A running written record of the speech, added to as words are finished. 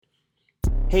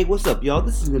Hey, what's up, y'all?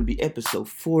 This is going to be episode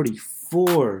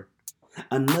 44.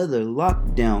 Another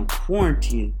lockdown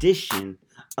quarantine edition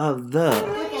of the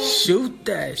Shoot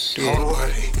That Shit. Don't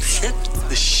worry. Shoot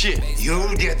the shit.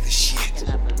 You'll get the shit.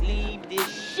 I believe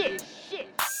this shit.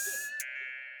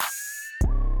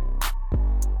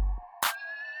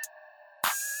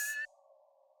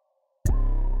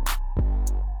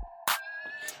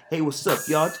 Hey, what's up,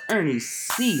 y'all? It's Ernie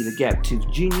C, the Gap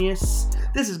Tooth Genius.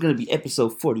 This is going to be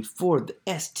episode 44 of the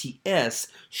STS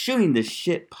Shooting the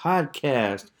Shit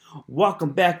podcast.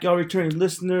 Welcome back, y'all returning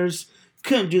listeners.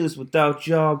 Couldn't do this without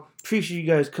y'all. Appreciate you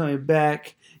guys coming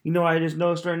back. You know, I just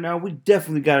noticed right now, we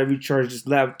definitely got to recharge this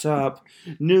laptop.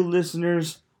 New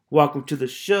listeners, welcome to the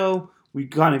show. We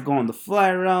kind of go on the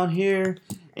fly around here.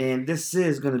 And this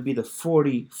is going to be the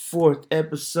 44th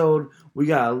episode. We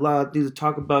got a lot of things to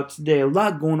talk about today. A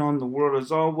lot going on in the world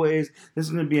as always. This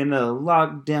is going to be another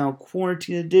lockdown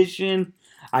quarantine edition.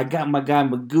 I got my guy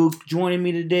Magoo joining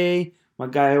me today. My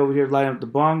guy over here lighting up the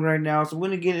bong right now. So we're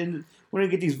going to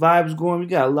get these vibes going. We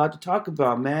got a lot to talk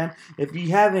about, man. If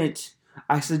you haven't,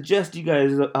 I suggest you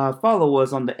guys follow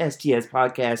us on the STS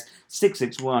Podcast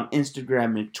 661 on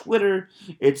Instagram and Twitter.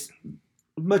 It's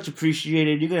much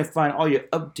appreciated. You're going to find all your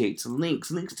updates, links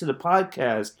to the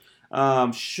podcast,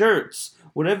 shirts,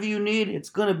 whatever you need, it's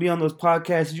going to be on those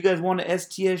podcasts. If you guys want an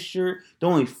STS shirt, they're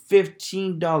only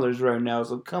 $15 right now,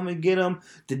 so come and get them.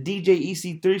 The DJ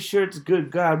EC3 shirts, good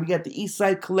God, we got the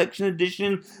Eastside Collection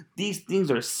Edition. These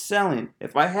things are selling.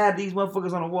 If I had these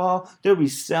motherfuckers on the wall, they'll be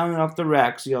selling off the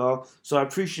racks, y'all. So I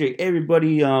appreciate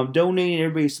everybody donating,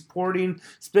 everybody supporting,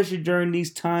 especially during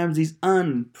these times, these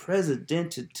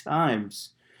unprecedented times.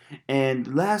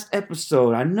 And last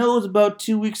episode, I know it was about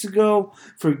 2 weeks ago.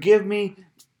 Forgive me.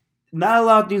 Not a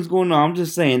lot of things going on. I'm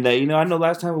just saying that, I know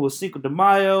last time it was Cinco de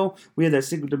Mayo. We had that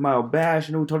Cinco de Mayo bash.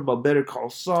 We talked about Better Call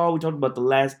Saul. We talked about the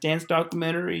Last Dance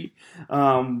documentary. Me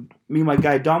and my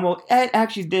guy Damo. I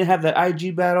actually didn't have that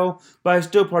IG battle, but I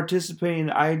still participated in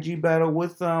the IG battle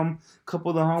with a couple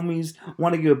of the homies.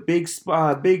 Want to give a big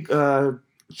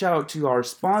shout out to our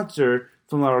sponsor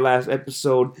from our last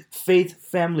episode, Faith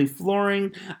Family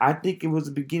Flooring. I think it was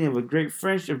the beginning of a great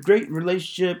friendship, great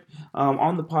relationship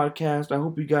on the podcast. I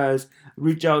hope you guys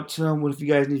reach out to them if you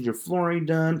guys need your flooring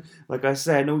done. Like I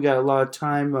said, I know we got a lot of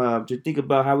time to think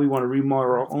about how we want to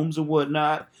remodel our homes and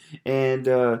whatnot. And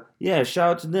shout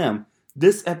out to them.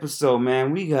 This episode,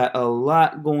 man, we got a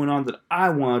lot going on that I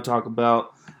want to talk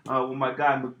about with my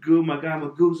guy Magoo. My guy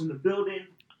Magoo's in the building.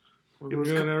 What's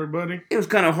good, everybody? It was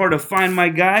kind of hard to find my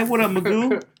guy. What up,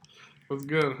 Magoo? What's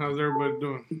good? How's everybody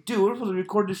doing? Dude, we're supposed to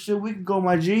record this shit a week ago,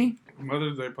 my G.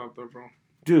 Mother's Day popped up, bro.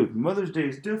 Dude, Mother's Day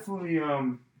is definitely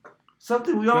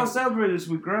something we all celebrate this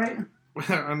week, right?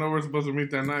 I know we're supposed to meet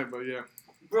that night, but yeah.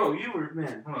 Bro, you were,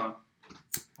 man, hold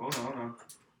on.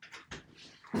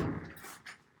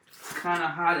 It's kind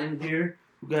of hot in here.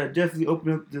 We gotta definitely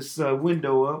open up this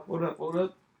window up. Hold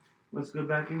up. Let's go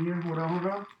back in here. Hold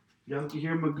on. Y'all can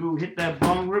hear Magoo hit that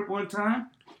bong rip one time.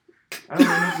 I don't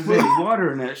know if there's any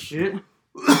water in that shit.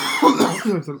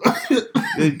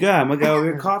 Good God, my guy over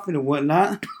here coughing and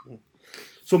whatnot.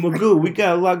 So Magoo, we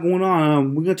got a lot going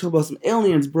on. We're gonna talk about some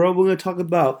aliens, bro. We're gonna talk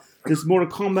about this Mortal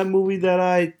Kombat movie that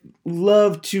I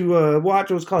love to watch.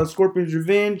 It was called Scorpion's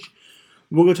Revenge.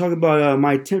 We're gonna talk about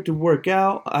my attempt to work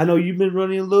out. I know you've been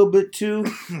running a little bit too.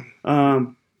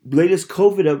 Latest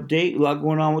COVID update. A lot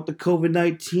going on with the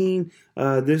COVID-19.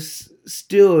 This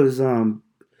still is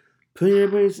putting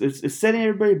everybody. It's setting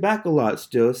everybody back a lot.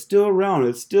 Still, it's still around.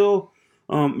 It's still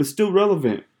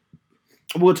relevant.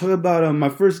 We'll talk about my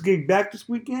first gig back this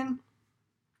weekend,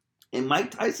 and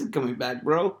Mike Tyson coming back,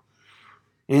 bro.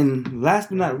 And last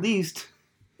but not least,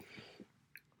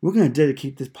 we're gonna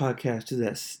dedicate this podcast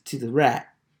to the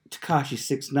rat, Tekashi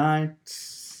 6ix9ine.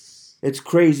 It's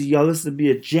crazy, y'all. This is going to be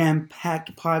a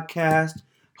jam-packed podcast.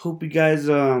 Hope you guys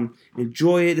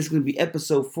enjoy it. This is going to be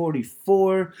episode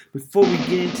 44. Before we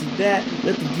get into that,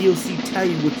 let the DLC tell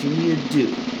you what you need to do.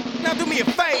 Now do me a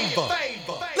favor.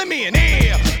 Let me an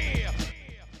ear.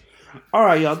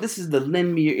 Alright, y'all. This is the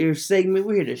Lend Me Your Ear segment.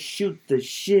 We're here to shoot the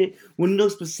shit with no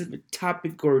specific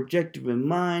topic or objective in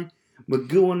mind.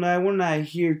 Magoo and I, we're not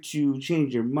here to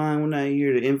change your mind. We're not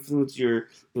here to influence your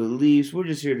beliefs. We're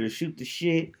just here to shoot the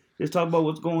shit. Let's talk about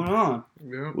what's going on.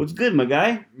 Yeah. What's good, my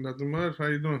guy? Nothing much. How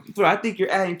you doing? So I think you're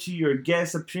adding to your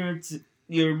guest appearance,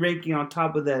 your ranking on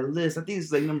top of that list. I think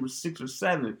it's like number 6 or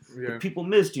 7. Yeah. People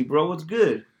missed you, bro. What's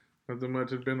good? Nothing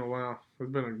much. It's been a while.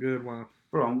 It's been a good while.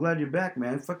 Bro, I'm glad you're back,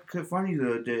 man. I fucking couldn't find you the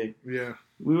other day. Yeah.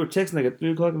 We were texting like at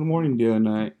 3 o'clock in the morning the other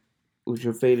night. with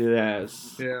your faded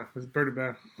ass. Yeah, it's pretty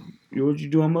bad. What'd you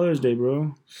do on Mother's Day,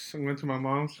 bro? I went to my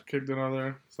mom's, kicked it out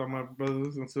there, saw my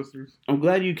brothers and sisters. I'm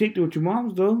glad you kicked it with your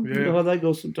moms, though. Yeah. You know how that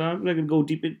goes sometimes. I'm not going to go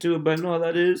deep into it, but I know how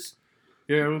that is.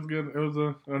 Yeah, it was good. It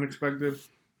was unexpected,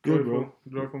 Good, bro.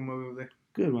 joyful Mother's Day.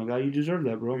 Good, my guy. You deserve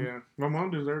that, bro. Yeah, my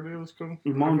mom deserved it. It was cool.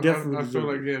 Your mom definitely I feel deserved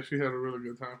like, yeah, she had a really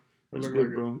good time. That's Looked good,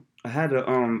 like bro. I had a,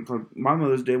 for my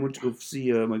Mother's Day, I went to go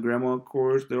see my grandma, of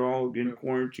course. They're all in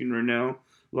quarantine right now.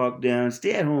 Locked down.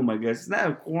 Stay at home, I guess. It's not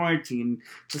a quarantine.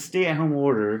 It's a stay-at-home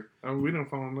order. We didn't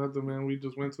follow nothing, man. We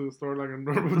just went to the store like a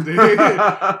normal day.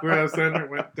 We had a center,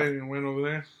 went over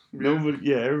there.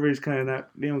 Nobody, everybody's kind of not.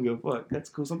 They don't give a fuck. That's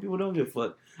cool. Some people don't give a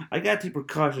fuck. I got to take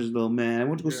precautions though, man. I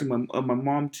went to go see my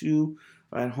mom too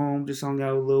at home. Just hung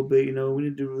out a little bit. You know, we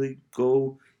didn't really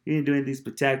go. We didn't do anything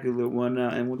spectacular one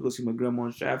night. And went to go see my grandma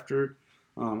in Shafter.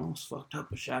 I was fucked up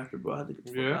at Shafter, bro. I had to get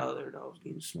the fuck out of there. I was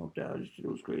getting smoked out. It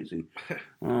was crazy.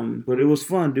 But it was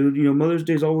fun, dude. You know, Mother's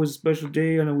Day is always a special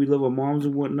day. I know we love our moms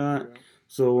and whatnot. Yeah.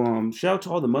 So, shout out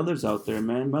to all the mothers out there,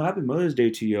 man. Happy Mother's Day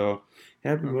to y'all.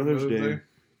 Happy Mother's Day.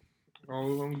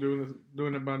 All of them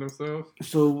doing it by themselves.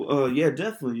 So, yeah,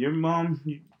 definitely. Your mom,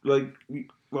 we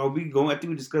go. I think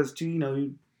we discussed too. You know,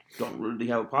 you don't really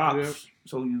have pops, yep.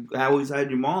 So you always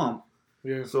had your mom.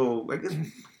 Yeah. So I guess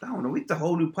I don't know. That's a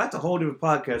whole different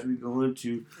podcast we go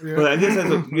into. Yeah. But I guess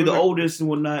you're the oldest and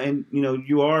whatnot, and you know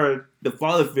you are the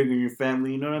father figure in your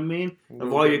family. You know what I mean?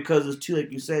 Of all your cousins too,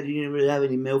 like you said, you didn't really have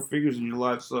any male figures in your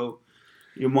life, so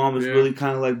your mom is really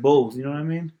kind of like both. You know what I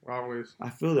mean? Always.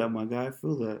 I feel that, my guy. I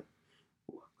feel that.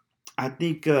 I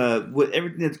think with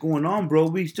everything that's going on, bro,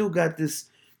 we still got this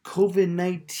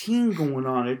COVID-19 going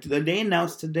on. They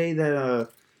announced today that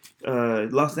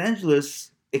Los Angeles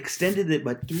extended it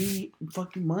by 3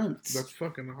 fucking months. That's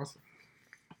fucking awesome.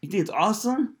 You think it's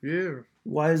awesome? Yeah.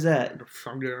 Why is that?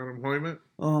 I'm getting unemployment.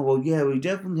 Oh, well, yeah, we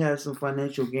definitely have some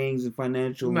financial gains and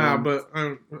financial... Nah, but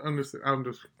I'm just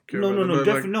kidding. No,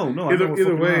 definitely, like, no.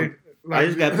 Either way... Like, I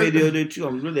just got paid the other day, too.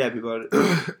 I'm really happy about it.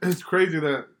 It's crazy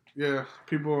that,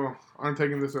 people aren't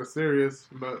taking this as serious,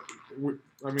 but,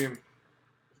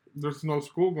 there's no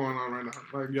school going on right now.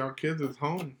 Like, y'all kids is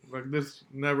home. Like, this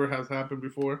never has happened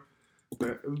before.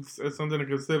 It's something to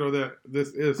consider that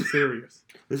this is serious.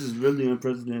 This is really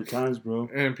unprecedented times, bro.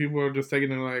 And people are just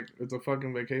taking it like it's a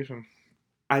fucking vacation.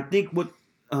 I think what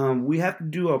we have to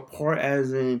do our part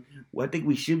as in, I think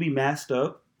we should be masked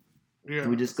up. Yeah.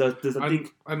 We discussed this.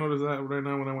 I noticed that right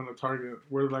now when I went to Target.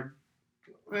 We're like,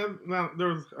 now there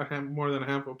was more than a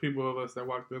handful of people of us that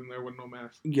walked in there with no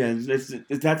mask. Yeah, that's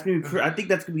gonna be. I think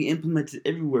that's gonna be implemented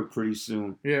everywhere pretty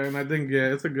soon. Yeah, and I think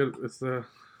it's a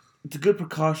good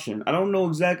precaution. I don't know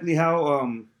exactly how.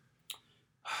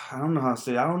 I don't know how to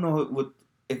say it. I don't know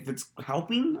if it's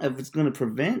helping, if it's going to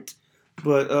prevent,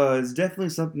 but it's definitely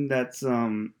something that's.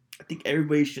 I think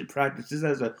everybody should practice this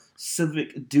as a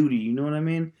civic duty. You know what I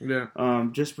mean? Yeah.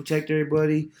 Just protect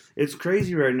everybody. It's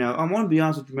crazy right now. I want to be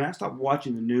honest with you, man. I stopped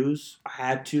watching the news. I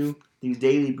had to. These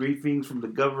daily briefings from the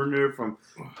governor, from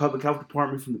public health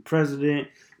department, from the president.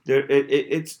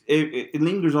 It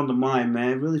lingers on the mind, man.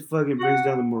 It really fucking brings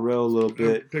down the morale a little bit.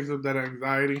 It picks up that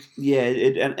anxiety. Yeah,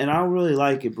 and I don't really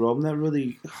like it, bro. I'm not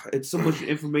really. It's so much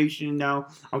information now.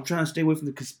 I'm trying to stay away from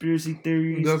the conspiracy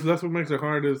theories. That's what makes it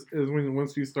hard is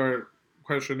once you start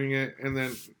questioning it, and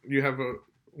then you have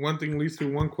one thing leads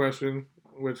to one question,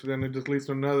 which then it just leads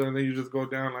to another, and then you just go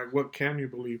down like, what can you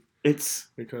believe? It's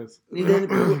because,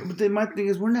 but then my thing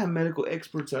is we're not medical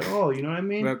experts at all. You know what I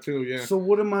mean? That too, yeah. So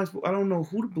what am I? I don't know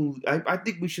who to believe. I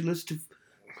think we should listen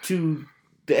to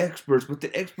the experts, but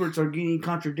the experts are getting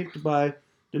contradicted by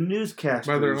the newscasters,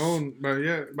 by their own,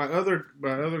 by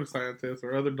other scientists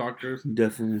or other doctors.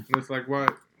 Definitely. And it's like,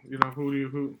 what? You know, who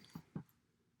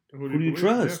do you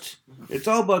trust? Yeah. It's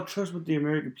all about trust with the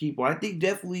American people. I think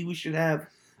definitely we should have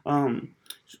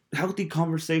healthy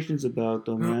conversations about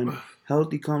them, man.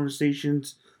 Healthy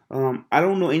conversations. I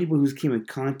don't know anybody who's came in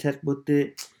contact with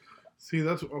it. See,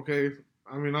 that's okay.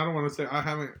 I mean, I don't want to say I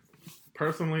haven't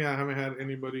had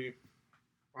anybody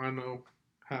I know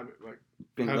have it. Like,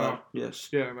 thank God. Yes.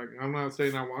 Yeah, like I'm not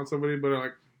saying I want somebody, but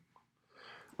like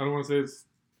I don't want to say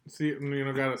see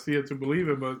it. Gotta see it to believe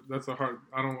it. But that's a hard.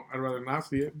 I'd rather not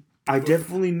see it. I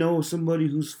definitely know somebody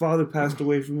whose father passed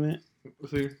away from it.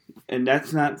 See, and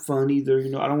that's not fun either.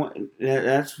 I don't want.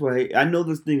 That's why I know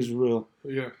this thing's real.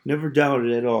 Yeah, never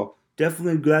doubted it at all.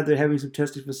 Definitely glad they're having some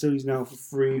testing facilities now for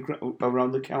free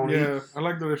around the county. Yeah, I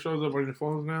like that it shows up on your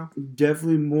phones now.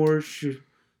 Definitely more.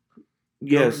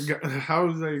 Yes. How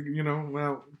is they?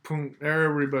 Well,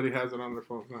 everybody has it on their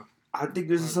phones now. I think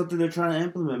this is something they're trying to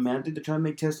implement, man. I think they're trying to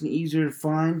make testing easier to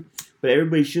find, but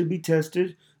everybody should be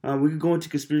tested. We could go into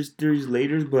conspiracy theories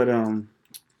later, but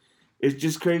it's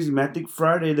just crazy, man. I think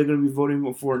Friday they're going to be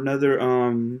voting for another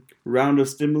round of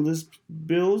stimulus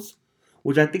bills,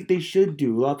 which I think they should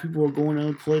do. A lot of people are going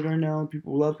unemployed right now. A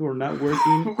lot of people are not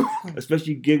working,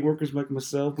 especially gig workers like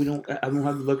myself. I don't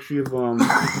have the luxury of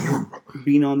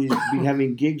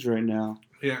having gigs right now.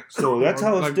 Yeah. So that's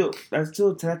how that's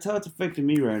how it's affecting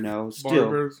me right now. Still,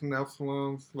 barbers, nail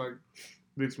salons, like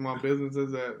these small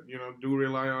businesses that do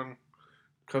rely on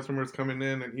customers coming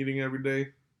in and eating every day.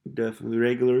 Definitely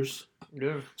regulars.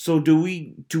 Yeah. So do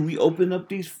we open up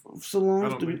these salons? I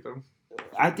don't think so.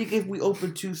 I think if we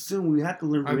open too soon, we have to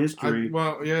learn from history.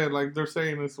 Well, yeah, like they're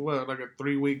saying it's like a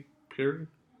 3-week period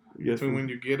between when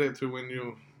you get it to when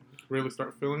you really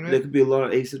start feeling it. There could be a lot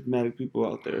of asymptomatic people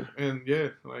out there. And yeah,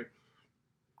 like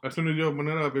as soon as you open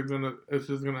it up, it's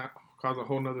just gonna cause a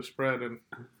whole nother spread. And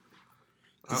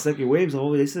the second wave's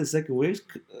they said the second wave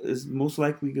is most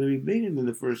likely going to be bigger than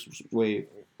the first wave.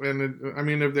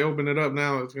 And if they open it up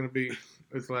now,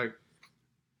 it's like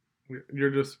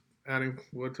you're just adding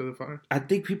wood to the fire. I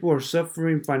think people are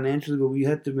suffering financially, but we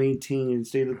have to maintain and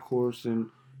stay the course.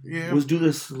 And let's do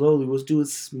this slowly. Let's do it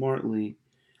smartly.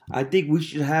 I think we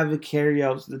should have the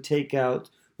carryouts, the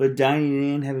takeouts, but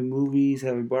dining in, having movies,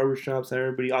 having barbershops, having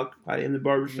everybody occupied in the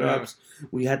barbershops,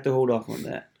 we have to hold off on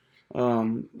that.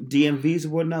 DMVs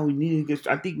and whatnot, we need to get.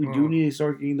 I think we do need to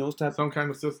start getting those types. Some kind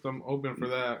of system open for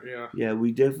that. Yeah,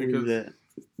 we definitely need that.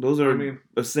 Those are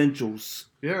essentials.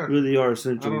 Yeah, really are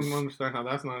essentials. I don't understand how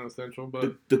that's not an essential,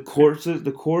 but the courts.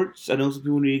 I know some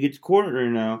people need to get to court right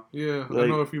now. Yeah, I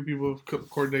know a few people.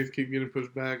 Court dates keep getting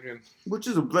pushed back, which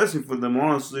is a blessing for them,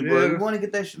 honestly. But we want to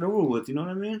get that shit over with. You know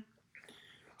what I mean?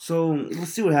 So we'll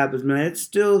see what happens, man. It's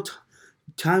still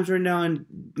times right now, and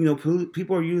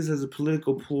people are used as a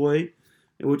political ploy,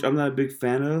 which I'm not a big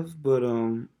fan of. But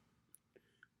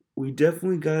we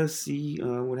definitely gotta see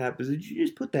what happens.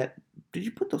 Did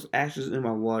you put those ashes in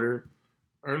my water?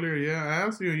 Earlier, yeah, I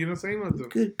asked you. You didn't say nothing.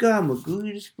 Good God, Magoo,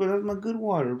 you just put out my good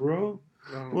water, bro.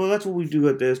 Well, that's what we do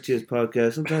at the STS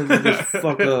podcast. Sometimes we just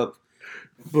fuck up.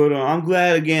 But I'm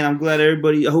glad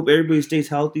everybody. I hope everybody stays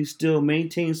healthy. Still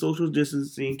maintain social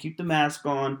distancing. Keep the mask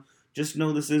on. Just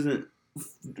know this isn't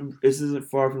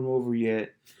far from over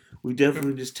yet. We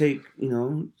definitely just take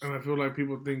And I feel like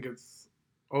people think it's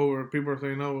over. People are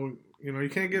saying, "No, you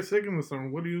can't get sick in the summer."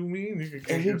 What do you mean?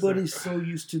 Everybody's so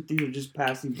used to things just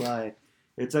passing by.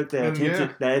 It's like that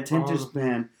attention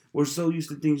span. We're so used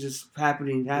to things just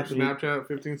happening. Snapchat,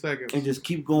 15 seconds, and just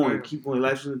keep going.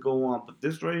 Life's gonna go on. But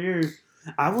this right here.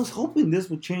 I was hoping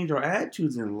this would change our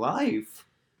attitudes in life.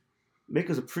 Make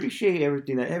us appreciate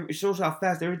everything. It shows how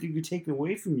fast everything can be taken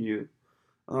away from you.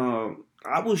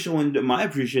 I was showing my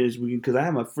appreciation this weekend because I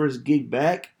had my first gig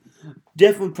back.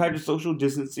 Definitely practiced social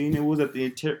distancing. It was at the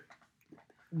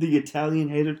Italian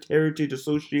Heritage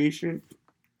Association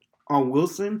on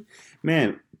Wilson.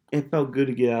 Man, it felt good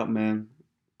to get out, man.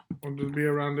 Or just be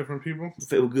around different people. It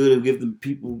felt good to give the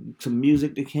people some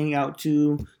music to hang out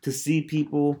to see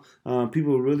people.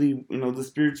 People really, the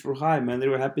spirits were high, man. They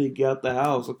were happy to get out the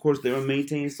house. Of course, they were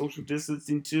maintaining social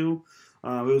distancing too.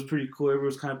 It was pretty cool. Everyone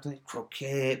was kind of playing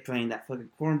croquet, playing that fucking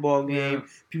cornball game. Yeah.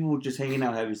 People were just hanging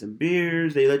out, having some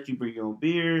beers. They let you bring your own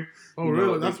beer. Oh,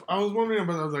 really? I was wondering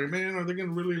about that. I was like, man, are they going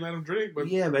to really let them drink? But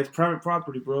yeah, but it's private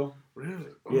property, bro. Really?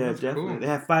 Oh, yeah, definitely. Cool. They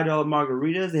had $5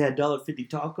 margaritas. They had $1.50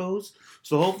 tacos.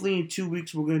 So hopefully in 2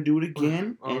 weeks we're going to do it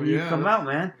again. And you come out,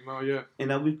 man. Oh, yeah.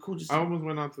 And that'll be cool. I almost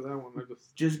went out to that one.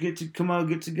 Just come out and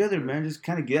get together, man. Just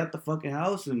kind of get out the fucking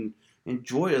house and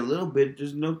enjoy it a little bit.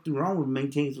 There's nothing wrong with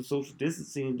maintaining some social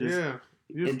distancing and just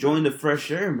enjoying the fresh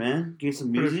air, man. Get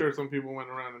some music. Pretty sure some people went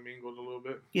around and mingled a little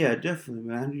bit. Yeah, definitely,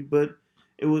 man. But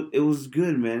it was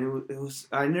good, man.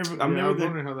 I'm never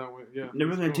wondering how that went. Yeah,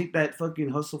 never gonna take that fucking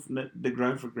hustle from the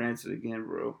grind for granted again,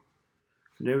 bro.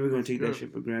 Never gonna take that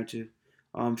shit for granted.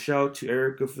 Shout out to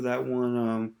Erica for that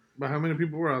one. But how many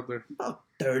people were out there? About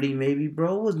 30, maybe,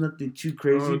 bro. It was nothing too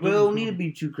crazy, but it don't need to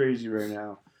be too crazy right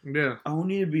now. Yeah. I don't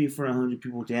need to be in front of 100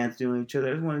 people dancing on each other.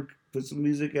 I just want to put some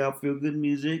music out, feel good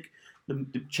music.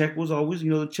 The check was always,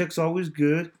 the check's always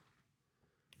good.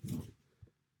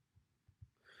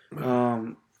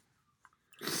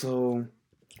 So,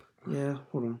 yeah,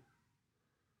 hold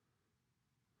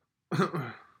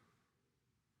on.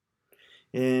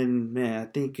 And, man, I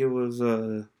think it was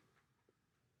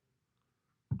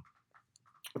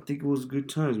good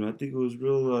times, man. I think it was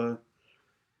real,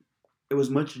 it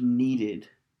was much needed.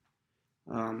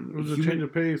 It was a change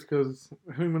of pace because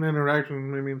human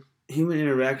interaction, human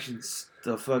interaction's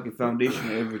the fucking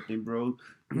foundation of everything, bro.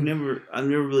 I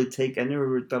never really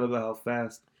thought about how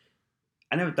fast.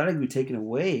 I never thought it could be taken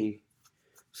away.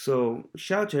 So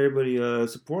shout out to everybody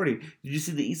supporting. Did you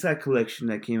see the Eastside collection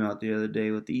that came out the other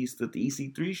day with the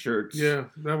EC3 shirts? Yeah,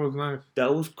 that was nice.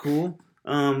 That was cool.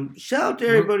 Shout out to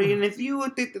everybody, and if you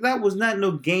would think that was not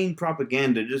no game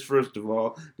propaganda, just first of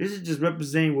all, this is just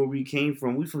representing where we came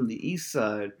from. We from the East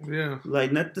Side, Yeah.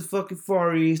 like not the fucking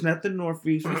Far East, not the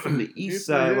Northeast. We from the East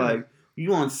Side. Yeah. Like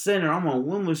you on Center, I'm on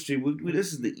Wilma Street.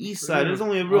 This is the East Side. Yeah. There's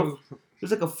only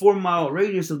there's like a 4-mile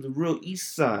radius of the real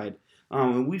East Side.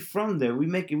 And we from there. We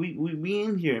make it. We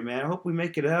in here, man. I hope we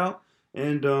make it out.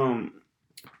 And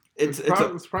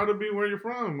it's proud to be where you're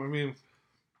from. I mean.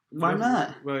 Why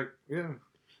not? Like, yeah.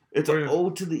 It's an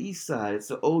ode to the East Side.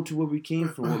 It's an ode to where we came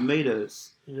from, what made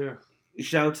us. Yeah.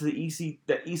 Shout out to the East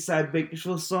Side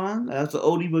Bakersfield song. That's an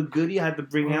oldie but goodie I had to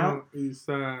bring out. East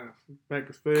Side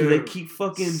Bakersfield. Because they keep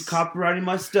fucking copyrighting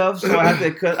my stuff, so I had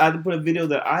to put a video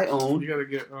that I own. You gotta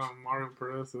get Mario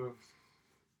Perez to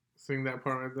sing that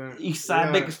part right there. East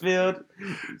Side Bakersfield.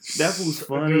 That was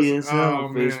funny as hell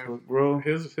on Facebook, bro.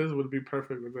 His would be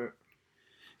perfect with that.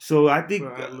 So I think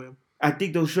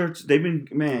those shirts,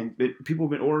 people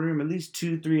have been ordering them at least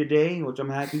 2-3 a day, which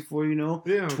I'm happy for, you know.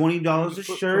 Yeah. $20 a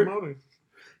shirt. Promoting.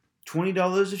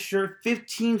 $20 a shirt,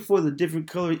 $15 for the different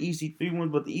colored EC3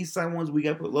 ones, but the East Side ones we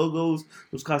got to put logos.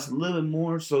 Those cost a little bit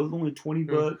more, so it's only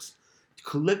 $20.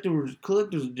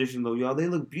 Collector's edition though, y'all. They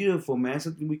look beautiful, man.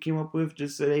 Something we came up with.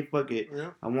 Just said, hey, fuck it.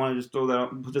 Yeah. I want to just throw that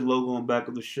out and put the logo on the back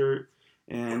of the shirt,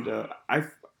 and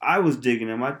I was digging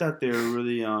them. I thought they were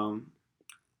really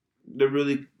they're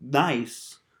really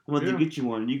nice. I wanted to get you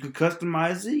one. You could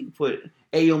customize it. You can put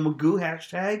Ayo Magoo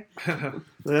hashtag.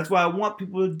 That's what I want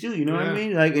people to do. You know what I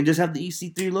mean? Like, and just have the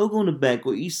EC3 logo on the back,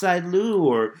 or Eastside Lou,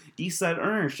 or Eastside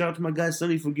Earn. Shout out to my guy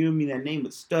Sonny for giving me that name.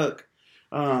 It stuck.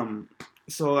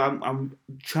 So I'm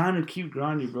trying to keep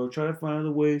grinding, bro. Try to find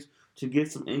other ways to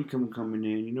get some income coming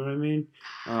in. You know what I mean?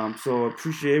 So I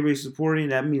appreciate everybody supporting.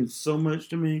 That means so much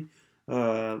to me.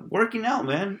 Working out,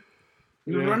 man.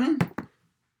 You been running?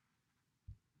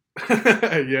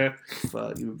 Yeah.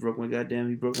 Fuck, you broke my goddamn.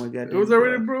 It was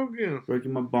already broken.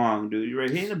 Breaking my bong, dude. You're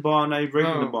hitting the bong, now you're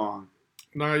breaking the bong.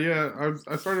 Nah, yeah.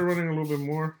 I started running a little bit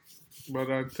more, but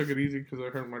I took it easy because I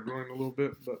hurt my groin a little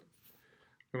bit. But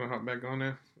I'm gonna hop back on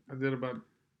there. I did about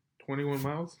 21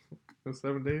 miles in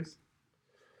 7 days.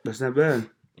 That's not bad.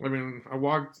 I mean, I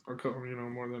walked,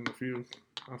 more than a few.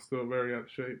 I'm still very out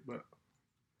of shape, but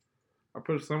I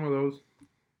pushed some of those.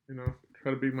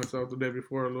 Try to beat myself the day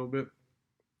before a little bit.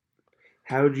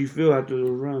 How did you feel after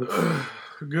the run?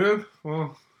 Good.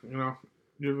 Well,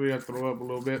 usually I throw up a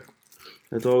little bit.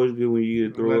 That's always good when you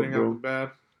get throw up, bro. Letting out the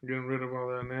bad, getting rid of all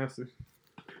that nasty.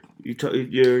 You're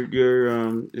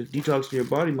detoxing your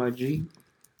body, my G.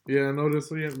 Yeah, I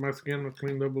noticed my skin was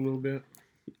cleaned up a little bit.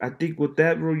 I think with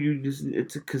that, bro,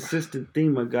 it's a consistent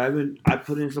thing, my guy. I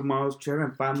put in some miles. I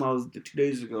ran 5 miles 2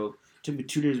 days ago. It took me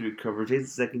 2 days to recover.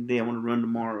 Today's the second day. I want to run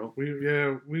tomorrow.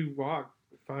 We walked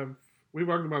 5. We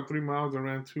walked about 3 miles and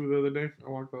ran 2 the other day. I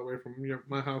walked all the way from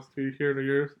my house to here to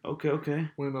yours. Okay.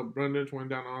 Went up Brundage, went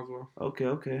down Oswald.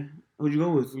 Okay. Who'd you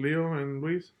go with? Leo and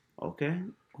Luis. Okay.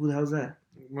 Who the hell's that?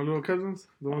 My little cousins.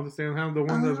 The ones that stay in house. The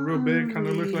one that's real big, kind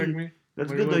of looks like me.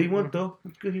 That's good though. He went though.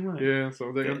 That's good. He went. Yeah,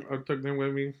 so I took them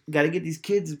with me. Got to get these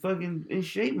kids fucking in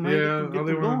shape, man. Yeah, all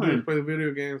they want to do is play the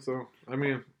video game. So I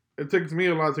mean, it takes me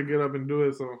a lot to get up and do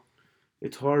it. So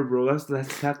it's hard, bro. That's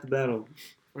half the battle.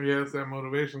 Yeah, it's that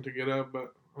motivation to get up,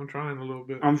 but I'm trying a little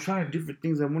bit. I'm trying different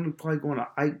things. I want to probably go on a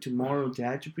hike tomorrow to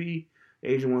Tehachapi.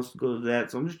 Asian wants to go to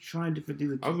that, so I'm just trying different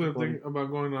things. I was gonna think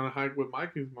about going on a hike with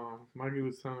Mikey's mom. Mikey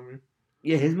was telling me.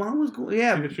 Yeah, his mom was going.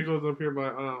 Yeah, she goes up here by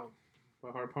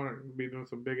Hart Park. Be doing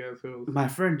some big ass hills. My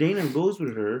friend Dana goes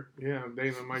with her. Yeah,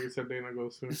 Dana. Mikey said Dana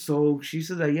goes too. So she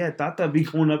said that. Yeah, thought that'd be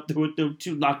going up there with them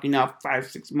too, knocking out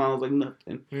 5-6 miles like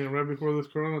nothing. Yeah, right before this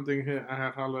Corona thing hit, I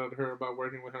had hollered at her about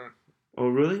working with her. Oh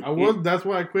really? That's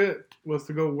why I quit. Was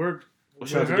to go work. Well,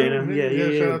 shout out to Dana.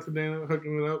 Yeah. Shout out to Dana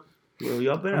hooking it up. Yo,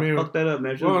 y'all better fuck that up,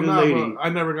 man. She's a good lady. Well, I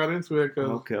never got into it because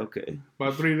okay.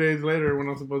 About 3 days later, when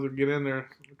I'm supposed to get in there,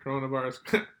 coronavirus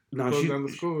closed down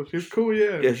the school. She's cool,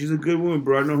 yeah. Yeah, she's a good woman,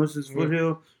 bro. I know her since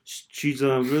Foothill. She's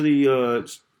really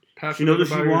she knows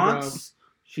what she wants.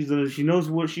 She knows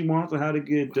what she wants and how to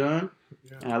get it done.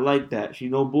 Yeah. And I like that. She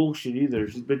no bullshit either.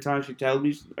 She's been time she tells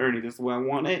me, Ernie, this is the way I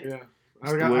want it. Yeah.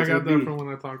 I got that from when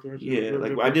I talked to her. Yeah,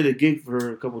 like I did a gig for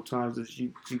her a couple times, and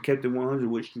she kept it 100,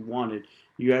 which she wanted.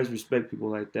 You guys respect people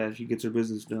like that. She gets her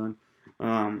business done.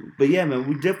 But yeah, man,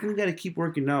 we definitely got to keep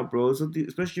working out, bro. Something,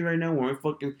 especially right now, we're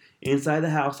fucking inside the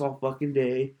house all fucking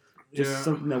day. Just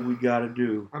something that we got to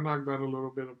do. I knocked out a little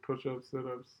bit of push-ups,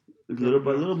 sit-ups. Little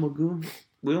by little, Magoo.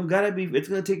 We don't gotta be. It's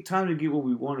gonna take time to get where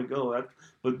we want to go.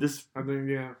 But this I think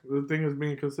the thing is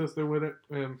being consistent with it,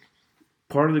 and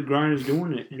part of the grind is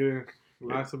doing it. yeah,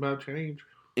 life's about change.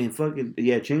 And fucking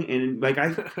change. And like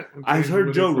I Change heard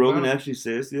what Joe it's Rogan about. actually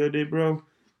say this the other day, bro.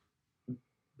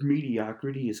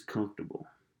 Mediocrity is comfortable.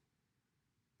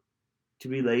 To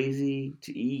be lazy,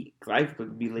 to eat, life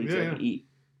could be lazy Yeah. to eat.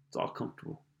 It's all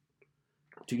comfortable.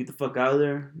 To get the fuck out of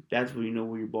there, that's where you know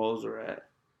where your balls are at.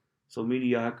 So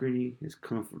mediocrity is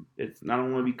comfort. It's I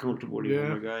don't want to be comfortable anymore,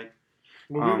 Yeah. my guy.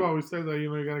 Well, we've always said that you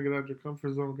gotta get out your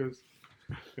comfort zone because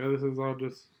this is all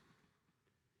just.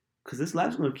 Because this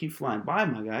life's gonna keep flying by,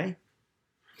 my guy.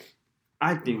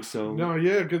 I think so. No,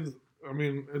 yeah, because I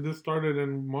mean, it just started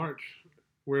in March.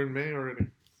 We're in May already.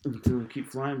 It's gonna keep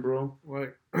flying, bro.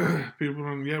 Like people,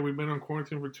 we've been on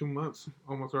quarantine for 2 months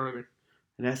almost already,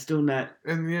 And that's still not.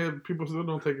 and people still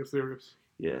don't take it serious.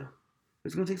 Yeah.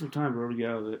 It's gonna take some time, bro, to get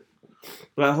out of it.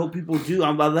 But I hope people do.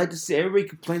 I'd like to see everybody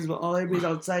complains about, everybody's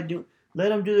outside doing. Let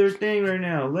them do their thing right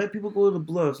now. Let people go to the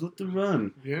bluffs. Let them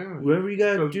run. Yeah, Whatever you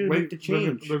gotta do to make the there's-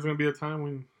 change. There's gonna be a time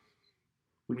when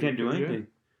We can't do Yeah. anything.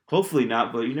 Hopefully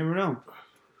not, but you never know.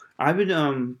 I've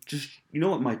been just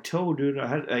my toe, dude. I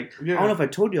had I don't know if I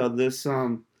told you all this.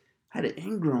 I had an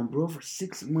ingrown, bro, for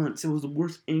 6 months. It was the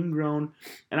worst ingrown,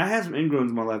 and I had some ingrowns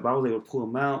in my life. I was able to pull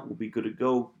them out. We'll be good to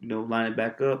go. Line it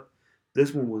back up.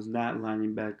 This one was not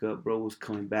lining back up, bro. It was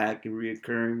coming back and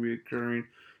reoccurring,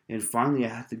 and finally I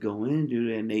had to go in,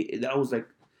 dude. And that was like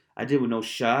I did with no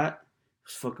shot. It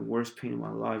was fucking worst pain in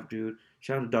my life, dude.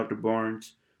 Shout out to Dr.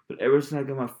 Barnes. But ever since I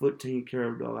got my foot taken care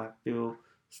of, dog, I feel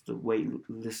the weight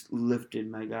lifted,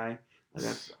 my guy.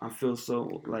 Like I feel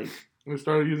so like we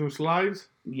started using slides.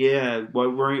 yeah.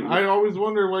 I always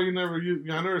wonder why you never use.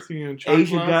 I never seen you in chalk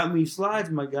Asia slides. got me slides,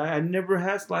 my guy. I never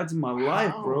had slides in my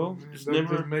life, How? bro. Man, Just that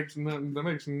never. just makes nothing. That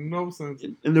makes no sense.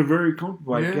 And they're very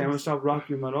comfortable. I Yes. can't stop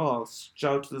rocking them at all.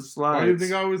 Shout out to the slides. Why do you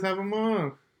think I always have them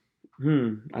on?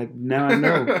 Now I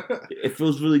know. It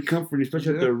feels really comforting,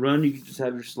 especially Yeah. after a run. You can just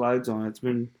have your slides on. It's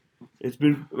been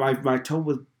my toe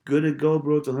was good to go,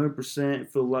 bro. It's 100%.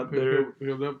 Feel a lot better.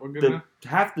 Healed up good enough?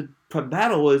 Half the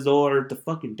battle is the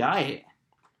fucking diet.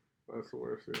 That's the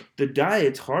worst. Yeah. The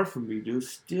diet's hard for me, dude.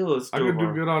 It's I still could do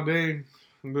hard. good all day,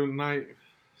 and do night,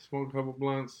 smoke a couple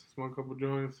blunts, smoke a couple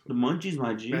joints. The munchies,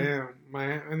 my G. Bam,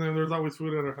 and then there's always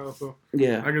food at our house, so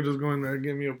Yeah. I could just go in there and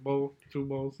give me a bowl, 2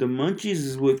 bowls. The munchies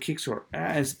is what kicks our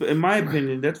ass. But in my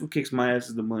opinion, that's what kicks my ass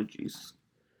is the munchies.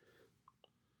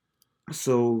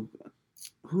 So,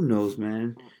 who knows,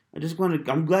 man?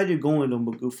 I'm glad you're going, though,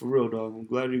 Magoo, for real, dog. I'm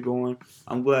glad you're going.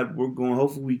 I'm glad we're going.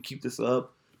 Hopefully we keep this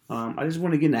up. I just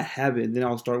want to get in a habit, and then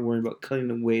I'll start worrying about cutting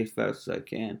the weight as fast as I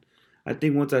can. I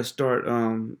think once I start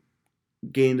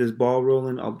getting this ball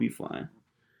rolling, I'll be fine.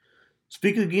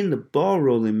 Speaking of getting the ball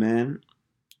rolling, man,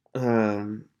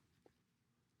 damn,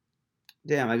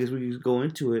 I guess we can just go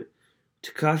into it.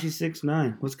 Tekashi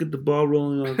 6ix9ine. Let's get the ball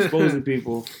rolling on exposing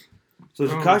people. So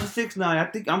Tekashi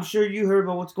 6ix9ine, I'm sure you heard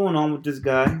about what's going on with this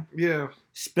guy. Yeah.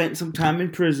 Spent some time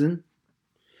in prison.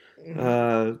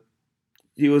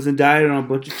 He was indicted on a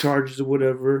bunch of charges or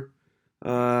whatever.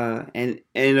 And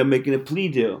ended up making a plea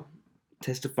deal.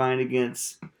 Testifying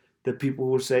against the people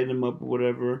who were setting him up or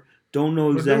whatever. Don't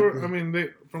know exactly.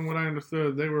 From what I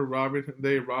understood, they were robbing.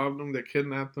 They robbed him. They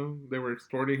kidnapped him. They were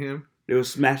extorting him. They were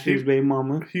smashing his baby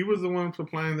mama. He was the one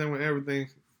supplying them with everything,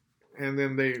 and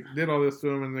then they did all this to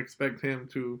him and expect him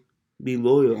to be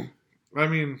loyal. I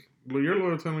mean, your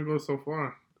loyalty only goes so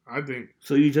far, I think.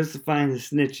 So you justifying his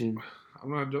snitching?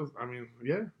 I'm not just. I mean,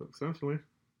 yeah, essentially.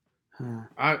 Huh.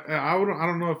 I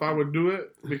don't know if I would do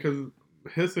it because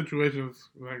his situation is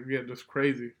just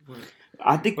crazy.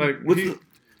 I think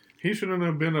he shouldn't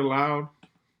have been allowed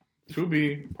to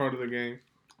be part of the gang.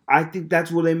 I think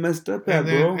that's where they messed up at,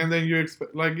 bro. And then you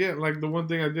expect, the one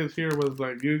thing I did hear was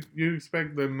you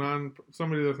expect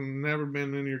somebody that's never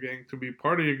been in your gang to be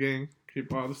part of your gang,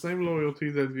 keep all the same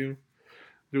loyalties as you,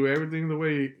 do everything the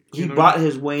way he bought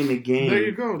his way in the game. There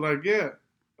you go.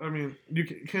 I mean, you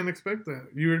can't expect that.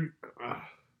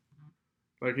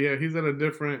 He's at a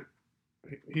different.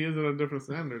 He is at a different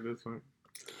standard this time.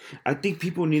 I think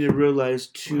people need to realize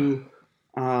too.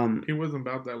 He wasn't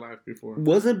about that life before.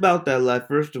 Wasn't about that life,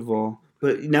 first of all.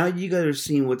 But now you guys are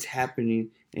seeing what's happening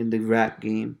in the rap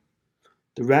game.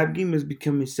 The rap game is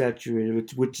becoming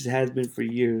saturated, which it has been for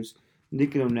years.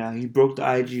 Look at him now. He broke the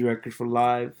IG record for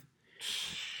live.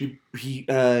 He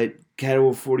had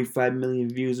over 45 million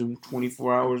views in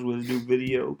 24 hours with his new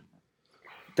video.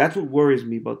 That's what worries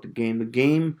me about the game. The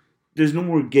game, there's no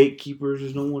more gatekeepers.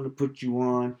 There's no one to put you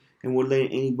on, and we're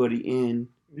letting anybody in.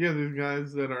 Yeah, these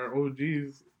guys that are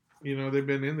OGs, they've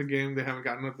been in the game. They haven't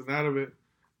got nothing out of it.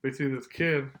 they see this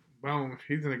kid, boom,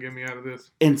 he's gonna get me out of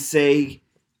this. and say,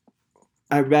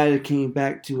 "I'd rather came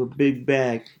back to a big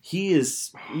bag." He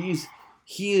is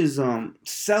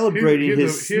celebrating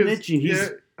his snitching. Yeah,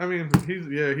 I mean,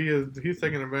 he's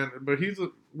taking advantage, but he's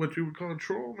what you would call a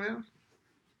troll, man.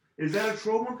 Is that a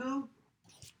troll, Magoo?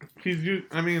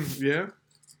 Yeah.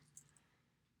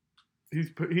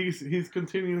 He's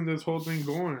continuing this whole thing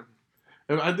going.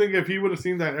 And I think if he would have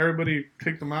seen that everybody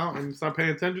kicked him out and stopped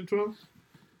paying attention to him,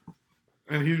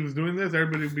 and he was doing this,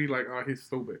 everybody would be like, "Oh, he's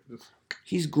stupid."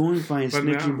 He's glorifying But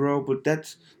snitching, now- bro. But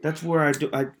that's where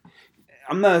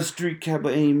I'm not a street cat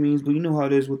by any means, but you know how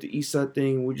it is with the East Side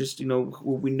thing. We just, what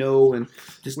we know and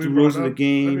just the rules of the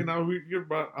game. I mean,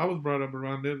 I was brought up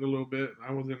around it a little bit.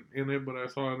 I wasn't in it, but I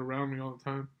saw it around me all the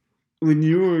time. When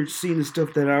you were seeing the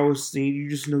stuff that I was seeing, you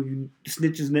just know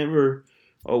snitches never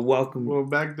are welcome. Well,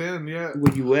 back then, yeah.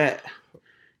 Where you at?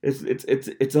 It's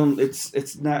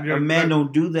not Yeah, a man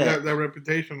don't do that. That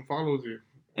reputation follows you.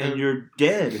 And you're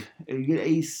dead. And you get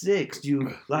A6.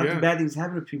 A lot of bad things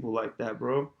happen to people like that,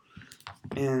 bro.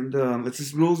 And it's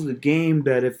just rules of the game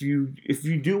that if you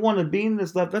do want to be in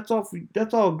this life, that's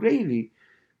all gravy.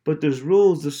 But there's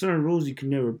certain rules you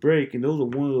can never break, and those are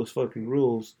one of those fucking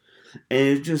rules.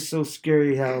 And it's just so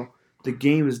scary how the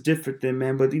game is different than,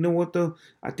 man. But you know what though?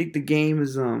 I think the game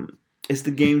is it's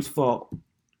the game's fault.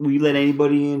 We let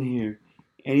anybody in here.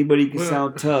 Anybody can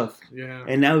sound tough. Yeah.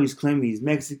 And now he's claiming he's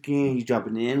Mexican. He's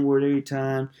dropping the N-word every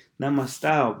time. Not my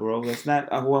style, bro. That's not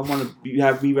who I want to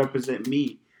have me represent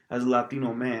me as a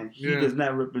Latino man. He does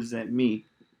not represent me.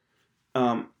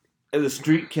 As a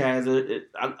street cat,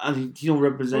 he don't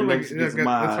represent Mexicans in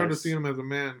my eyes. It's hard to see him as a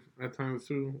man at times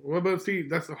too. Well, but see,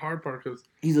 that's the hard part because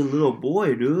he's a little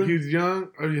boy, dude. He's young.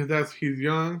 He's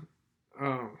young.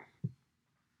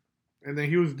 And then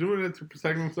he was doing it to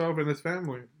protect himself and his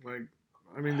family. Like,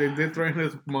 I mean, they did threaten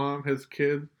his mom, his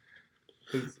kid.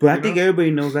 But I think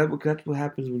everybody knows that's what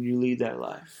happens when you lead that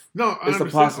life. No, it's a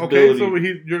possibility.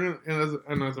 Okay,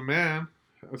 so as a man,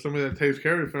 as somebody that takes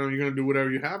care of your family, you're gonna do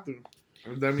whatever you have to.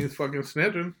 And that means fucking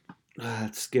snitching.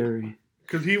 That's scary.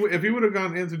 Because if he would have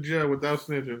gone into jail without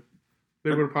snitching, they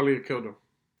would have probably killed him.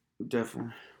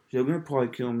 Definitely. They're gonna probably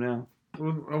kill him now.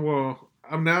 Well,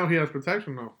 now he has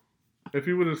protection though. If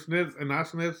he would have snitched and not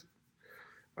snitched,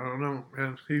 I don't know.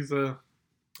 And he's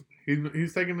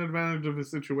taking advantage of his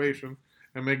situation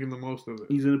and making the most of it.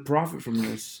 He's gonna profit from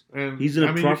this. And he's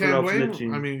gonna profit off snitching.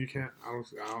 snitching. I mean, you can't. I don't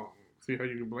see how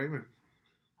you can blame him.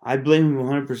 I blame him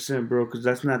 100%, bro, because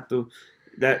that's not the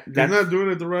that's not doing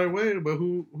it the right way. But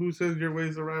who says your way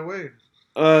is the right way?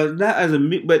 But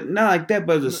not like that.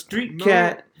 But as a street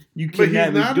cat, you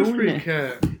cannot be doing that.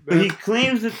 Cat. But he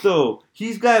claims it though.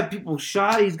 He's got people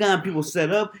shot. He's got people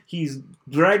set up. He's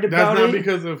bragged about it. That's not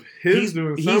because of his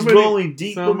doing. He's rolling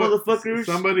deep with motherfuckers.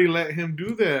 Somebody let him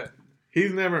do that.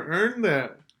 He's never earned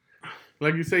that.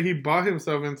 Like you say, he bought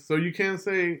himself in. So you can't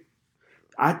say.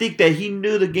 I think that he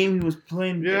knew the game he was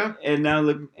playing. Yeah. And now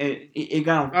look, it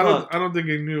got him fucked. I don't think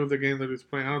he knew the game that he was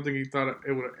playing. I don't think he thought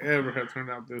it would ever have turned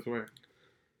out this way.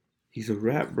 He's a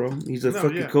rat, bro. He's a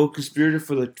fucking co-conspirator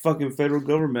for the fucking federal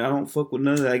government. I don't fuck with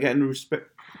none of that. I got no respect.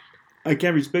 I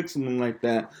can't respect someone like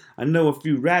that. I know a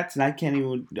few rats, and I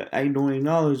don't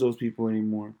acknowledge those people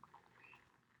anymore.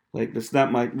 Like, that's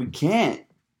not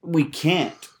we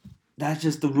can't. That's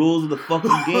just the rules of the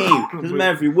fucking game. Doesn't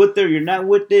matter if you're with it or you're not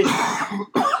with it.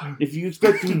 If you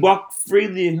expect to walk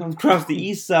freely across the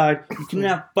east side, you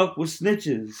cannot fuck with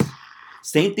snitches.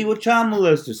 Same thing with child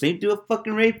molesters. Same thing with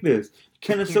fucking rapists. You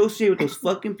can't associate with those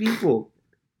fucking people.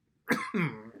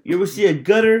 You ever see a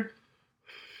gutter?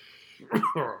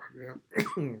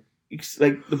 It's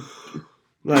like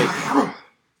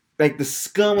the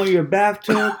scum on your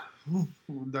bathtub.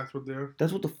 That's what they're.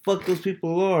 That's what the fuck those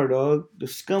people are, dog. The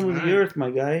scum of the earth, my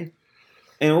guy.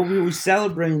 And over here we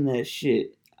celebrating that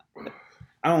shit.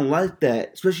 I don't like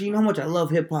that, especially you know how much I love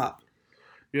hip hop.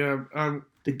 Yeah,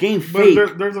 the game fake.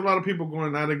 But there's a lot of people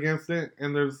going out against it,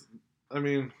 and I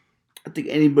think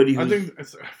anybody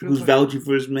who's vouching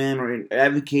for this man or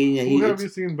advocating that who have you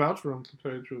seen vouch for him, to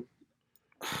tell you the truth?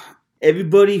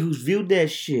 Everybody who's viewed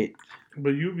that shit.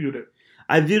 But you viewed it.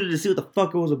 I viewed it to see what the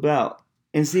fuck it was about.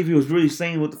 And see if he was really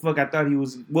saying what the fuck I thought he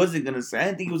wasn't going to say. I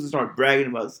didn't think he was going to start bragging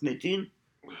about snitching.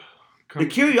 The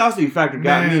curiosity factor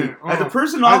got me. As a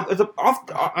person I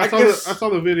saw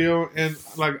the video and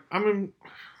like I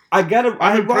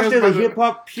watched it as a hip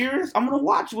hop purist. I'm gonna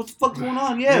watch what the fuck's going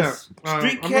on. Yes,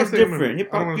 street cat's different.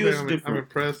 Hip hop purist is different. I'm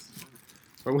impressed,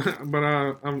 but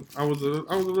I was a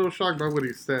little shocked by what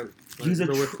he said.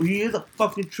 Like, he is a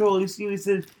fucking troll. You see, he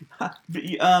said,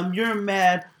 "You're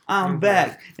mad. I'm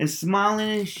back, and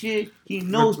smiling and shit. He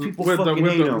knows people fucking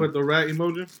hate him. With the rat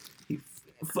emoji?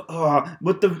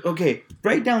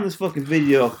 Break down this fucking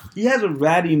video. He has a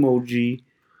rat emoji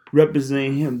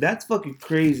representing him. That's fucking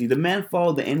crazy. The man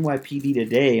followed the NYPD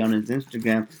today on his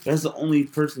Instagram. That's the only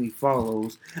person he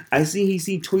follows.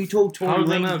 He told Tory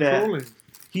Lanez that. Trolling?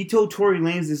 He told Tory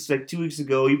Lanez this like 2 weeks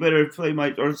ago. You better play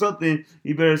or something.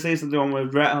 You better say something on my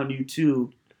rat on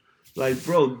YouTube. Like,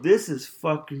 bro, this is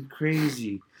fucking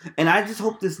crazy. And I just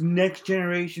hope this next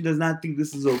generation does not think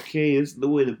this is okay. This is the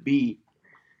way to be.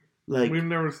 Like, we've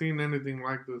never seen anything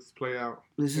like this play out.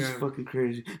 This is fucking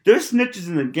crazy. There's snitches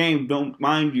in the game, don't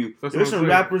mind you. There's some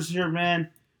rappers here, man.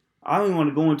 I don't even want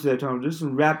to go into that time. There's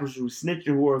some rappers who snitch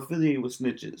who are affiliated with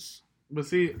snitches. But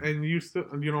see, and you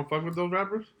don't fuck with those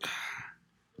rappers?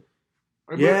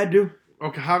 Yeah, I do.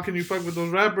 Okay, how can you fuck with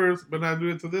those rappers but not do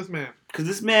it to this man? Because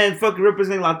this man fucking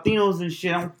represents Latinos and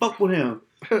shit. I don't fuck with him.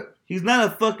 He's not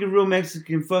a fucking real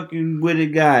Mexican fucking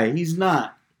witted guy. He's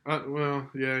not. Well,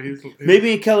 yeah, he's...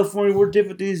 Maybe in California we're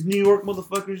different than these New York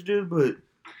motherfuckers do, but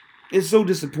it's so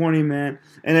disappointing, man.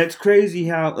 And it's crazy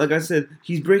how, like I said,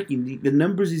 he's breaking the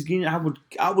numbers he's getting. I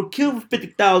would kill for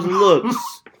 50,000 looks.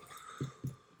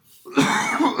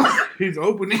 He's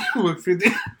opening with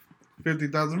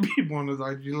 50,000 people on his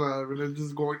IG live, and it's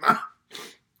just going on.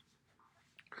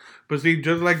 But see,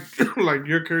 just like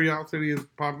your curiosity is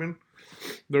popping,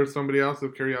 there's somebody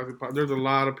else's curiosity popping. There's a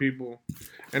lot of people,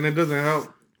 and it doesn't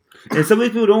help. And some of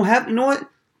these people don't have, you know what?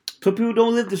 Some people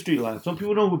don't live the street life. Some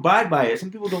people don't abide by it. Some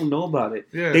people don't know about it.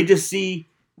 Yeah. They just see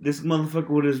this motherfucker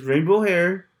with his rainbow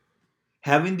hair,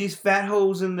 having these fat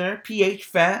hoes in there, PH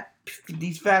fat,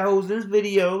 these fat hoes in his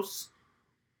videos,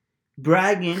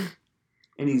 bragging,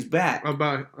 and he's back.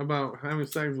 About having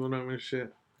sex with him and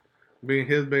shit. Being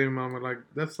his baby mama, like,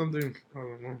 that's something, I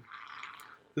don't know.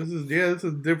 This is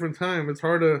a different time. It's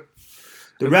hard to...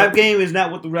 The rap game is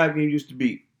not what the rap game used to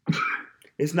be.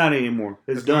 It's not anymore.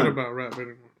 It's done. Not about rap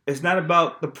anymore. It's not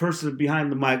about the person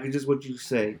behind the mic. It's just what you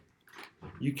say.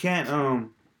 You can't, Yeah,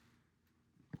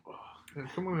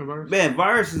 come on in, Virus. Man,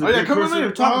 Virus is a good person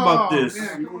to talk about this.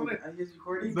 Yeah, come on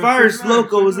in. Virus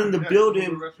Loco is in the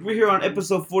building. We're here on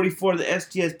episode 44 of the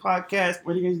STS podcast.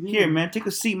 What do you guys need? Here, man, take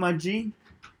a seat, my G.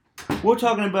 We're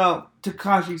talking about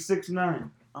Tekashi 6ix9ine.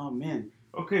 Oh, man.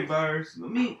 Okay, Virus,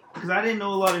 because I didn't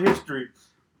know a lot of history.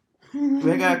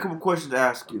 But I got a couple questions to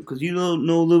ask you, because you know a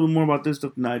little bit more about this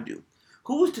stuff than I do.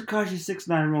 Who was Tekashi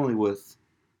 6ix9ine rolling with?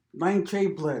 9 Trey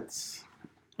Bloods.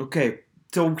 Okay,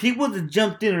 so he wasn't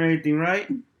jumped in or anything, right?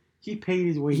 He paid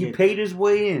his way in. He paid his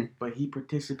way in. But he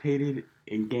participated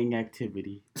in gang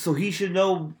activity. So he should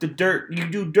know the dirt. You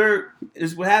do dirt,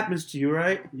 is what happens to you,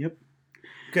 right? Yep.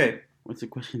 Okay. What's the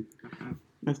question?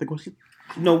 That's the question?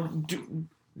 No,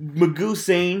 Magoo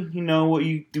saying, you know, what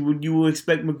you would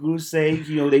expect Magoo to say.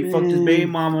 You know, they fucked his baby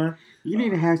mama. You need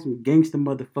to have some gangster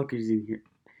motherfuckers in here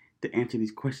to answer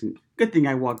these questions. Good thing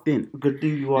I walked in. Good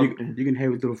thing you walked in. You can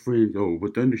have with little friends. Oh,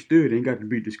 what's understood ain't got to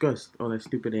be discussed. All that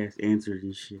stupid ass answers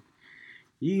and shit.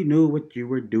 You know what you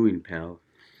were doing, pal.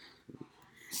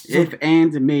 If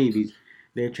ands and maybes.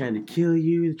 They're trying to kill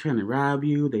you. They're trying to rob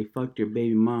you. They fucked your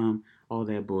baby mom. All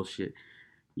that bullshit.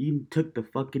 You took the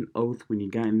fucking oath when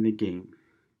you got in the game.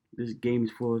 This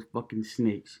game's full of fucking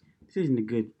snakes. This isn't a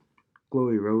good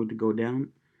glory road to go down.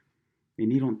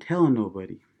 And you don't tell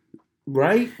nobody.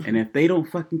 Right? And if they don't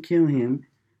fucking kill him,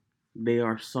 they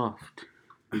are soft.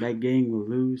 That gang will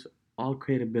lose all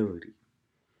credibility.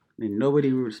 And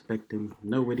nobody will respect him.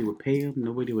 Nobody will pay him.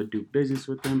 Nobody will do business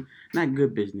with him. Not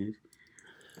good business.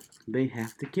 They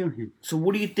have to kill him. So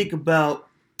what do you think about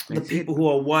the people who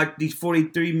are watching, these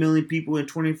 43 million people in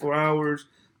 24 hours,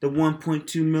 the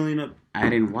 1.2 million of... I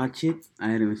didn't watch it.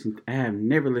 I have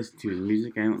never listened to his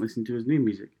music. I don't listen to his new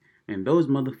music. And those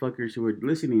motherfuckers who are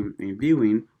listening and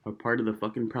viewing are part of the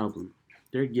fucking problem.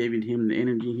 They're giving him the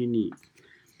energy he needs.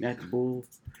 That's bullshit.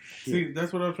 See,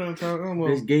 that's what I'm trying to tell you.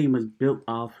 This game was built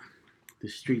off the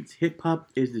streets.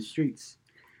 Hip-hop is the streets.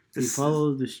 He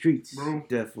follows the streets. Bro.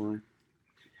 Definitely.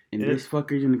 And this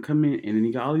fucker's gonna come in, and then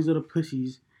he got all these little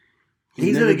pussies.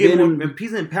 He's gonna get more.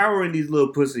 He's empowering these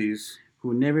little pussies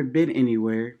who never been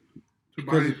anywhere. To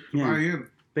buy in.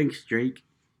 Thanks, Drake.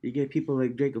 You get people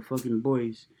like Drake of fucking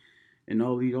boys, and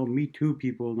all these Me Too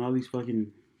people, and all these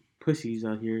fucking pussies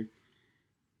out here.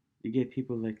 You get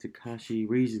people like Tekashi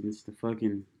reasons to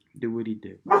fucking do what he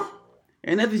did,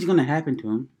 and nothing's gonna happen to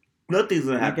him. Nothing's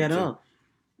gonna happen at all.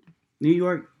 New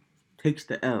York takes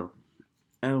the L.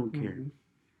 I don't care. Mm-hmm.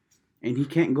 And he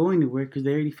can't go anywhere because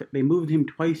they moved him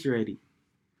twice already.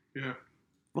 Yeah.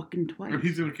 Fucking twice. And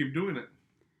he's going to keep doing it.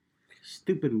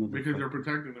 Stupid motherfucker. Because they're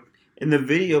protecting him. In the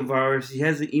video, Virus, he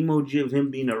has an emoji of him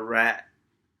being a rat.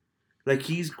 Like,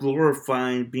 he's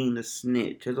glorifying being a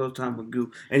snitch. That's all the time with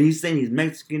Magoo. And he's saying he's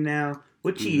Mexican now,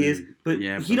 which he is, but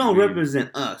Yeah, he but don't man, represent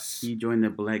us. You joined the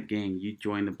black gang. You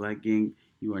joined the black gang.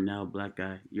 You are now a black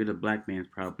guy. You're the black man's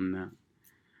problem now.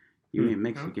 You ain't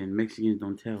Mexican. Mexicans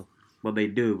don't tell. Well, they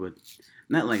do, but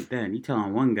not like that. You tell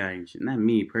on one guy and shit. Not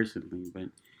me personally, but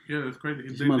Yeah, that's crazy.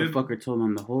 this motherfucker told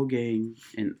on the whole gang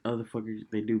and other fuckers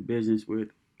they do business with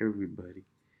everybody.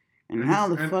 And how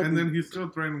the fuck? And then he's still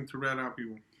threatening to rat out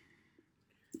people.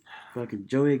 Fucking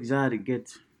Joey Exotic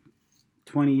gets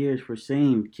 20 years for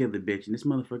saying kill the bitch, and this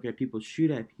motherfucker had people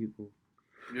shoot at people.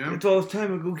 Yeah. It's all this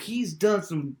time ago. He's done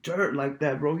some dirt like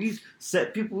that, bro. He's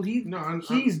set people. He's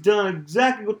done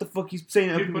exactly what the fuck he's saying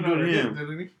other people do to him.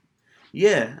 Didn't he?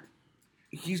 Yeah.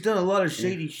 He's done a lot of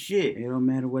shady shit. It don't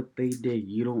matter what they did.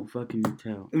 You don't fucking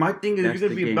tell. My thing is, That's you're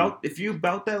gonna the be game. if you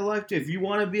about that life, too, if you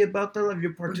want to be about that life,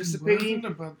 you're participating.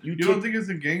 You don't think it's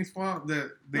the gang's fault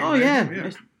that they? Oh yeah.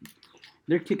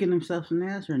 They're kicking themselves in the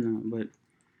ass right now, but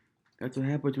that's what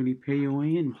happens when you pay your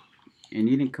way in, and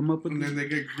you didn't come up with. And then they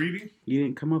get greedy. You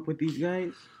didn't come up with these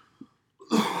guys.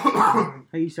 How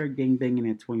you start gang banging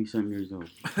at 20-something years old?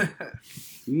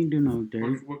 You didn't do no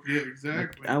dirt. Yeah,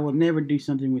 exactly. I will never do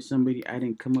something with somebody I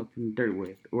didn't come up from dirt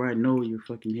with, or I know your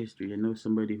fucking history. I know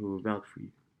somebody who will vouch for you.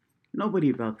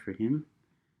 Nobody vouched for him.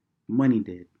 Money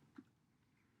did.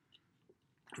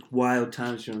 Wild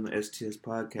times here on the STS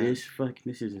podcast.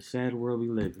 This is a sad world we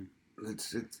live in.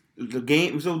 It's the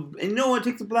game. So, and you know what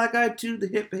takes a black guy to the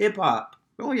hip hop.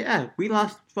 Oh yeah, we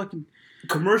lost fucking.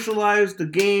 Commercialized the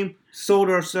game, sold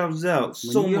ourselves out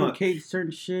so When you much. okayed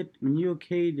certain shit, when you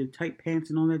okayed the tight pants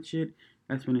and all that shit,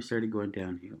 that's when it started going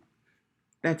downhill.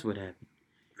 That's what happened.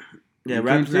 Yeah, you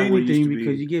rap's can't say not what it used anything to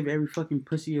because be. you give every fucking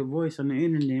pussy a voice on the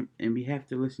internet, and we have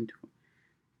to listen to them.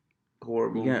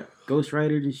 Horrible. You got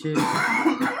ghostwriters and shit.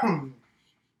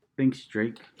 Thanks,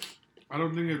 Drake. I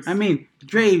don't think it's. I mean,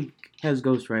 Drake has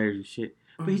ghostwriters and shit,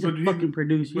 but he's a fucking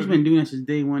producer. He's been doing that since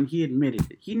day one. He admitted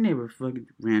it. He never fucking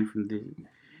ran from this.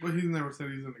 But he's never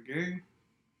said he's in the gang.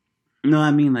 No,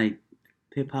 I mean like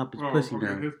hip hop is pussy okay.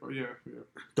 now. Yeah.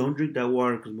 Don't drink that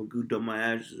water because Magoo dumped my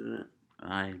ashes in it.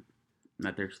 I'm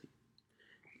not thirsty.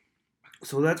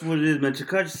 So that's what it is, man.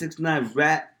 Tekashi 6ix9ine,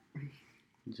 rat.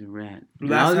 He's a rat.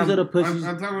 Last All these time- other pussies.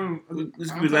 I'm telling him. This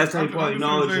could be the last time you probably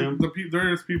acknowledge him.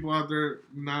 There's people out there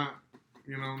not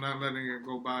letting it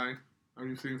go by. Have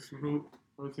you seen Snoop?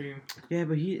 Yeah,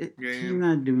 but he's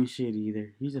not doing shit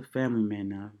either. He's a family man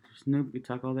now. Snoop can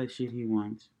talk all that shit he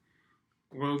wants.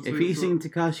 Well, If he's seeing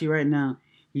Tekashi right now,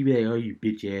 he'd be like, "Oh, you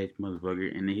bitch ass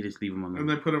motherfucker," and then he just leave him alone. And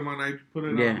then put him on.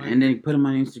 And then put him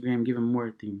on Instagram, give him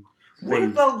more things. What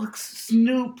about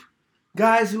Snoop?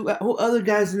 Guys who other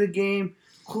guys in the game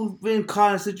who've been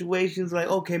caught in situations like,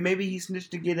 okay, maybe he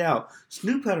snitched to get out.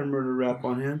 Snoop had a murder rap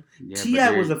on him. Yeah,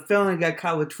 T.I. was a felon and got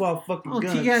caught with 12 fucking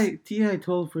guns. T.I.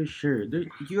 told for sure.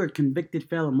 You're a convicted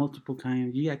felon multiple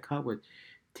times. You got caught with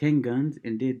 10 guns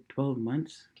and did 12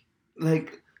 months.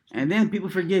 Like, and then people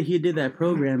forget he did that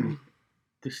program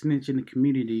to snitch in the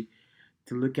community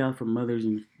to look out for mothers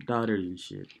and daughters and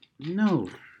shit. No.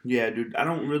 Yeah, dude, I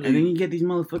don't really. And then you get these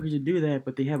motherfuckers to do that,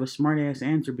 but they have a smart ass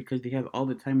answer because they have all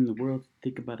the time in the world to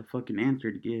think about a fucking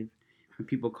answer to give. And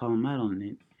people call them out on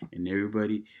it. And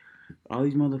everybody, all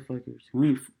these motherfuckers,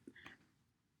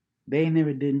 they ain't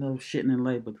never did no shit in their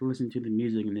life but to listen to the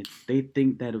music, and they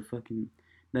think that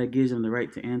gives them the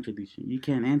right to answer this shit. You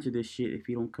can't answer this shit if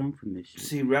you don't come from this shit.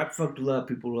 See, rap fucked a lot of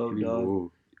people up, dog.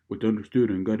 Whoa. What's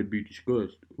understood and gotta be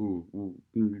discussed.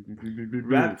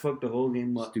 Rap fucked the whole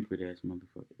game up. Stupid ass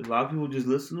motherfucker. A lot of people just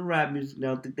listen to rap music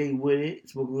now, think they with it,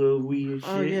 smoke a little weed and shit.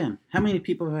 Oh yeah. How many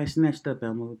people have I snatched up,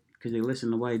 Elmo, because they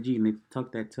listen to YG and they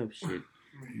talk that tough shit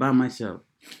by myself?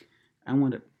 I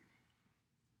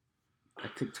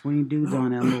took 20 dudes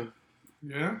on Elmo.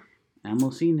 Yeah. Elmo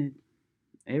seen it.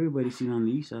 Everybody seen it on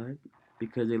the east side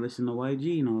because they listen to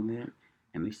YG and all that,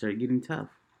 and they start getting tough.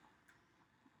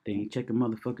 They ain't check a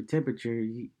motherfucking temperature.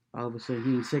 All of a sudden,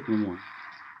 he ain't sick no more.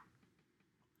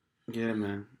 Yeah,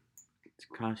 man.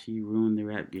 Tekashi ruined the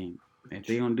rap game. If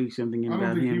they don't do something I about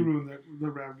don't think he him, ruined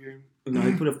the rap game. No,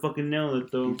 he put a fucking nail in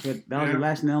it, though. that was the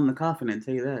last nail in the coffin, I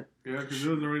tell you that. Yeah, because it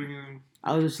was already in.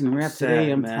 I was listening to rap Sad,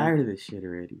 today. I'm man. tired of this shit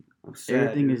already. I'm sad,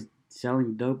 Everything dude. is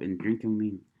selling dope and drinking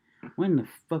lean. When the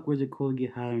fuck was it cool to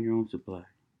get high on your own supply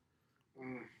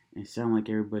and sound like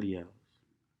everybody else?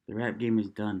 The rap game is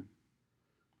done.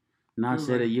 Nas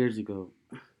said it years ago.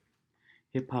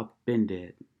 Hip hop been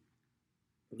dead.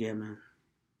 Yeah, man.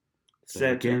 So I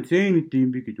Sad. can't say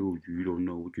anything because you don't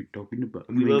know what you're talking about.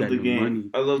 We You ain't love got the no game. money.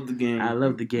 I love the game. I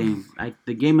love the game.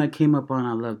 The game I came up on,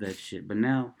 I love that shit. But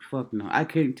now, fuck no. I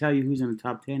couldn't tell you who's in the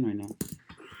top 10 right now.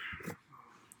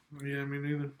 Yeah, me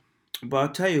neither. But I'll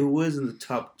tell you who is in the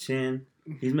top 10.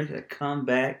 He's making a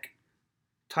comeback.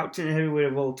 Top 10 heavyweight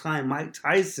of all time, Mike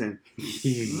Tyson.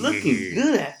 Looking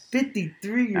good at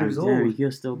 53 years old.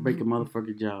 He'll still break a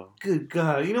motherfucking jaw. Good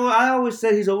God. You know what? I always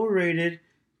said he's overrated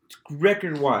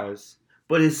record-wise.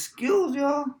 But his skills,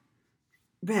 y'all,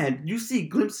 man, you see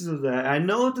glimpses of that. I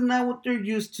know they're not what they're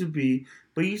used to be,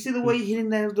 but you see the way he hitting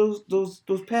those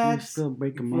He'll pads? still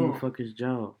break a motherfucker's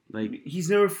jaw. Like, He's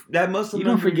never... That muscle you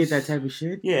don't memory forget is- that type of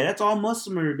shit. Yeah, that's all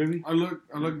muscle memory, baby. I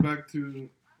look back to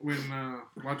when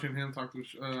watching him talk to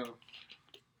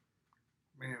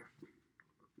man,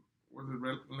 was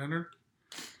it Leonard?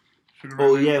 Sugar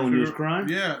Oh, Ray yeah, Leonard? when he was crying?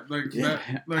 Yeah, like Yeah.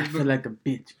 that. I Like feel like a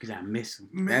bitch because I miss him.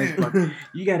 Man. That's fucking,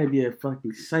 you gotta be a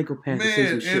fucking psychopath to say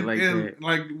some shit like that.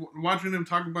 like watching him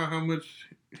talk about how much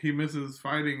he misses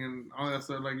fighting and all that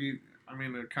stuff. Like it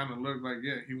kind of looked like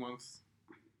he wants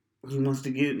He wants to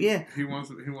get... Yeah. he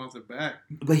wants it back.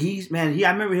 But I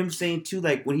remember him saying, too,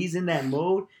 like, when he's in that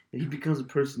mode, that he becomes the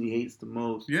person he hates the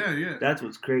most. Yeah. That's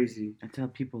what's crazy. That's how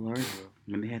people are, though.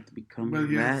 When they have to become But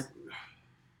that,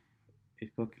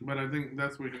 it's fucking. But I think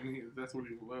that's what he needs. That's what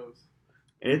he loves.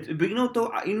 But you know, though,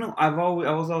 I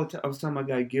was telling my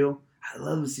guy Gil, I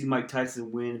love to see Mike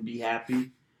Tyson win and be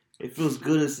happy. It feels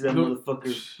good to see that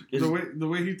motherfucker. The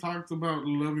way he talks about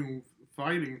loving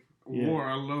fighting Yeah. war,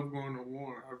 I love going to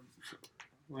war.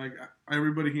 Like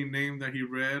everybody he named that he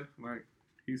read, like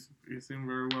he seemed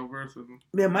very well versed in.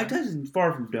 Yeah, Mike Tyson's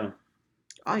far from dumb.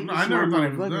 Oh, he's No, a I smart never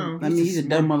thought he was motherfucker. dumb. I mean, he's a He's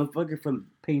dumb motherfucker for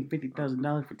paying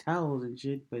 $50,000 for towels and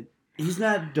shit, but He's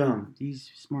not dumb. he's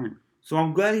smart. So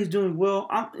I'm glad he's doing well.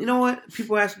 You know what?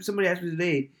 Somebody asked me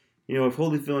today, if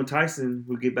Holyfield and Tyson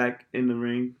would get back in the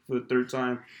ring for the third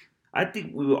time, I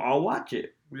think we will all watch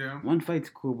it. Yeah, One fight's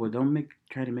cool, but don't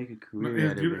try to make a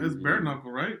career out of it. it's bare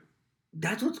knuckle, right?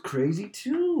 That's what's crazy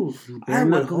too. I Bare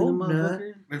would knuckling hope the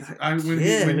not.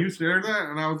 motherfucker. When you shared that,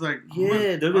 and I was like,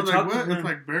 Yeah, they're I gonna was like, talk what? to It's him.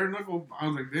 like bare knuckle. I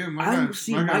was like, damn, I don't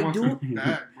see my guy Mike wants doing- it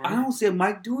back, bro. I don't see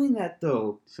Mike doing that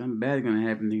though. Something bad's gonna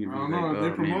happen. They're I gonna don't be know like, if they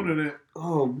oh, promoted man. it.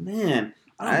 Oh man,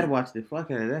 I'd watch the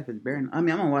fuck out of that if it's bare. I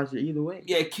mean, I'm gonna watch it either way.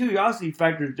 Yeah, curiosity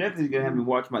factor is definitely gonna have me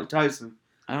watch Mike Tyson.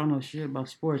 I don't know shit about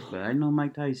sports, but I know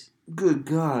Mike Tyson. Good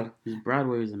God. His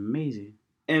Broadway is amazing.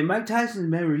 And Mike Tyson,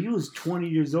 remember, he was 20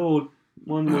 years old,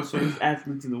 one of the most famous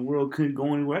athletes in the world, couldn't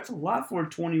go anywhere. That's a lot for a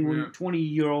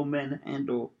 20-year-old man to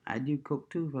handle. I'd do coke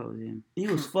too if I was him. He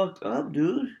was fucked up,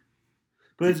 dude.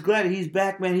 But it's glad he's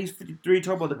back, man. He's 53,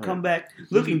 talking about the comeback.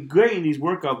 Looking great in these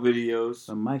workout videos.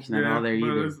 But Mike's not all there but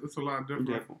either. it's a lot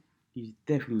different. He's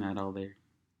definitely not all there.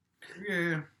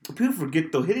 Yeah. People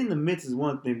forget, though, hitting the mitts is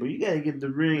one thing, but you got to get in the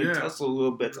ring and Yeah. tussle a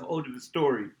little bit. It's a whole different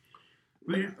story.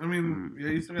 But you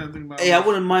still gotta think about. Hey, I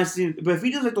wouldn't mind seeing, but if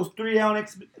he does like those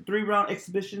three-round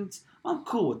exhibitions, I'm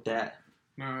cool with that.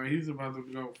 Nah, he's about to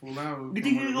go full out. You think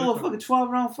he can go a fucking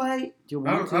 12-round fight? You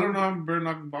I want don't to? know how bare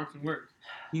knuckle boxing works.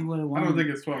 He would have I won. don't think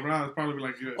it's 12 rounds. It's probably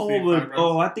like UFC. Oh, 5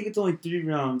 rounds. I think it's only 3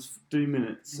 rounds, 3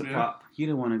 minutes a Yeah. pop. He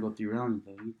didn't want to go 3 rounds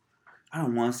though. I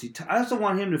don't want to see. I just don't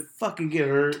want him to fucking get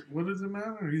hurt. What does it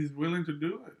matter? He's willing to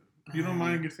do it. You don't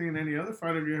mind seeing any other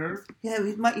fighter get hurt. Yeah,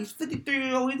 he's 53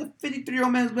 years old. He's a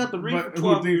 53-year-old man who's been out the ring But for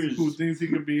 12 years. who thinks he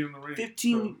could be in the ring?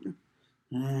 15.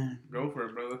 So, go for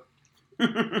it,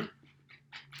 brother.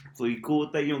 So you cool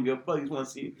with that? You don't give a fuck. You just want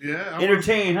to see Yeah.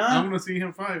 entertain, I huh? want to see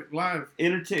him fight live.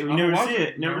 Entertain. You I'm never watching see it,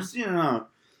 it. Never no. seen it, huh?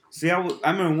 See, I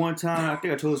remember one time. I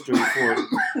think I told this story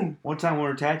before. One time we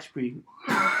were in Tehachapi.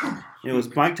 It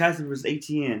was Mike Tyson versus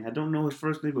ATN. I don't know his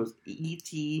first name. It was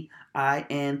ETINEEENE.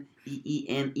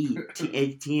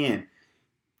 ATN.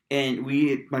 And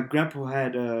my grandpa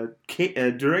had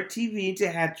direct TV in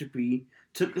Tehachapi.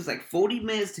 Took us like 40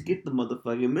 minutes to get the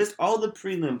motherfucker. Missed all the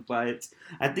prelim fights.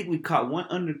 I think we caught one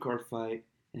undercard fight.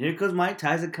 And here comes Mike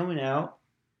Tyson coming out.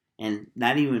 And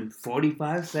not even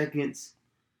 45 seconds,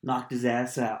 knocked his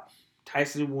ass out.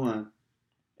 Tyson won.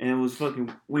 And it was fucking,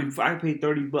 I paid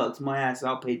 $30. My ass,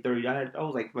 I'll pay 30. I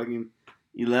was like fucking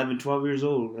 11, 12 years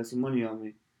old. That's some money on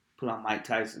me. Put on Mike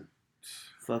Tyson.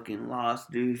 Fucking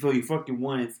lost, dude. So he fucking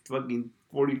won in fucking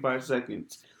 45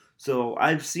 seconds. So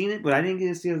I've seen it, but I didn't get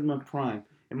to see it in my prime.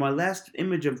 And my last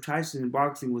image of Tyson in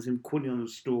boxing was him quitting on the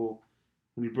stool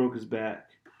when he broke his back.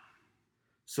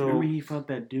 So Remember he fought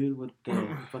that dude with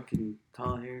the fucking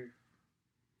tall hair?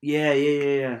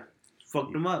 yeah.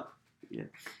 Fucked him up.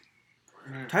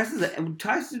 Man.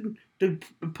 Tyson, the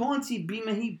opponents he beat,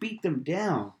 man, he beat them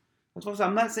down. That's what I'm saying.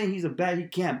 I'm not saying he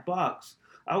can't box.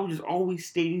 I was just always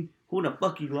stating who the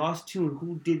fuck he lost to and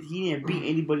who he didn't beat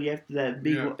anybody after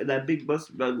that big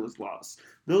Buster Douglas loss.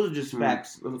 Those are just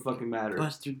facts of the fucking matter.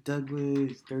 Buster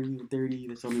Douglas, 30-30.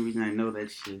 That's the only reason I know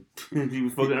that shit. He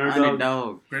was fucking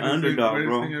underdog. Underdog, greatest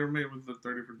bro. thing ever made was the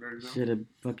 30 for 30. Should have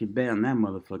fucking bet on that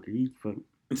motherfucker. He fucking.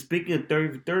 And speaking of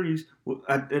 30 for 30s,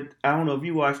 I don't know if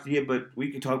you watched it yet, but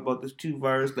we can talk about this too.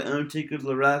 Virus, The Undertaker's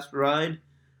The Last Ride.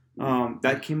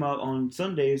 That came out on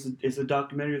Sunday. It's a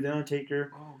documentary of The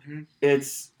Undertaker. Oh, okay.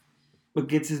 It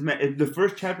gets the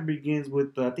first chapter begins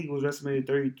with I think it was WrestleMania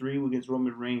 33 against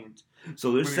Roman Reigns.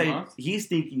 So they're saying he's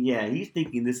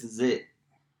thinking this is it.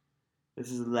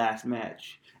 This is the last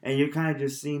match, and you're kind of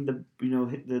just seeing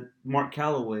the Mark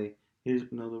Calloway, the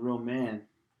real man.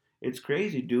 It's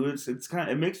crazy, dude.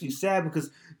 It makes you sad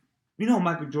because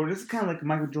Michael Jordan. This is kind of like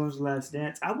Michael Jordan's Last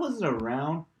Dance. I wasn't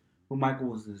around when Michael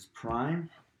was in his prime,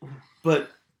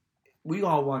 but we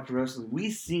all watch wrestling.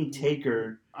 We seen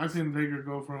Taker. I seen Taker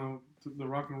go from the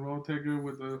Rock and Roll Taker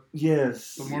with the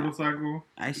motorcycle.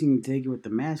 I seen Taker with the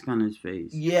mask on his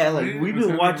face. Yeah, like we've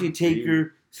been watching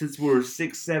Taker since we were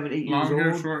 6, 7, 8 years old. Long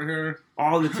hair, short hair.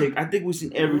 All the Taker. I think we've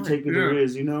seen every Taker there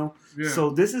is, Yeah. So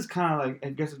this is kind of like, I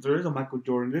guess if there is a Michael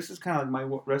Jordan, this is kind of like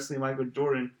my wrestling Michael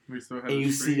Jordan. And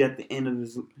you see it at the end of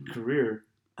his career.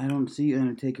 I don't see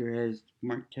Undertaker as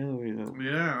Mark Calloway though.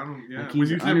 Yeah, I don't. Yeah, like,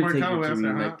 he's Undertaker to me.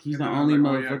 Like he's the only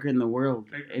motherfucker in the world,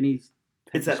 and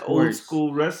it's that old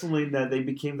school wrestling that they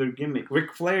became their gimmick.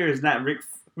 Ric Flair is not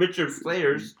Richard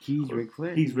Flair's. He's Ric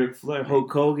Flair. He's Ric Flair.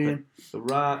 Hulk Hogan, The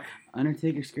Rock.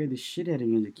 Undertaker scared the shit out of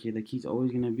me as a kid. Like he's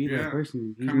always gonna be that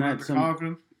person. He's not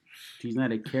some. He's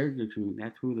not a character to me.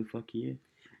 That's who the fuck he is.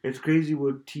 It's crazy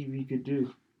what TV could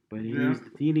do. But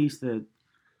he needs to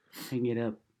hang it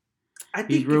up. I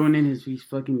think he's ruining he's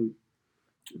fucking.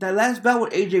 That last bout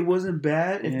with AJ wasn't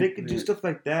bad. If they could do stuff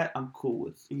like that, I'm cool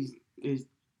with. His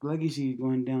legacy is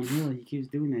going downhill. He keeps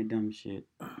doing that dumb shit.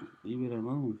 Leave it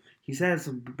alone. He's had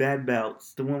some bad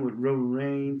bouts. The one with Roman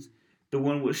Reigns, the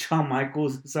one with Shawn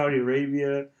Michaels in Saudi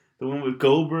Arabia, the one with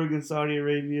Goldberg in Saudi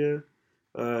Arabia.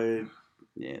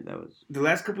 Yeah, that was. The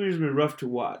last couple of years have been rough to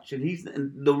watch.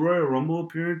 And the Royal Rumble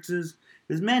appearances,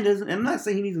 this man doesn't. I'm not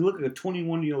saying he needs to look like a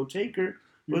 21-year-old Taker.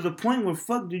 There's a point where,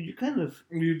 fuck, dude, you kind of...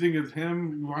 Do you think it's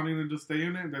him wanting to just stay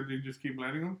in it, that they just keep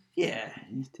letting him? Yeah.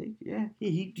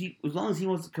 He as long as he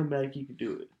wants to come back, he can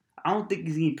do it. I don't think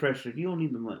he's getting pressured. He don't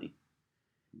need the money.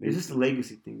 It's just a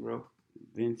legacy thing, bro.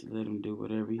 Vince let him do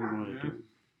whatever he wanted to do.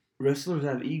 Wrestlers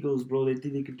have egos, bro. They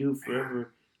think they can do it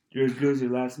forever. You're as good as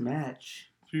your last match.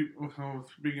 So,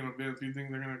 speaking of Vince, do you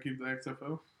think they're going to keep the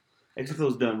XFL?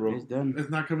 XFL's done, bro. It's done. It's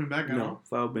not coming back at all?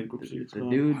 Filed bankruptcy. The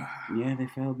dude, they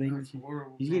filed bankruptcy.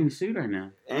 He's getting sued right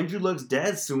now. Andrew Luck's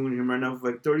dad's suing him right now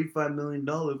for like $35 million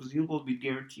because he'll supposed to be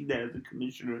guaranteed that as a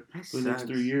commissioner for the next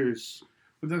 3 years.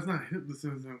 But that's not his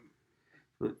decision.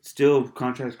 But still,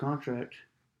 contract.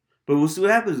 But we'll see what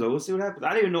happens, though. I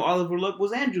didn't even know Oliver Luck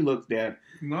was Andrew Luck's dad.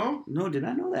 No? No, did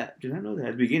I know that? At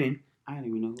the beginning? I don't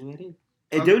even know who that is.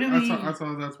 I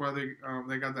saw that's why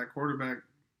they got that quarterback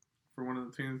for one of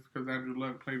the teams because Andrew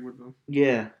Luck played with them.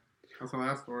 Yeah. I saw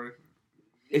that story.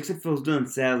 XFL's done,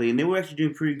 sadly, and they were actually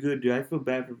doing pretty good, dude. I feel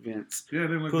bad for Vince. Yeah,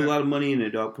 they put a lot of money in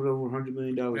it, dog. Put over $100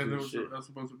 million in it. Shit. That's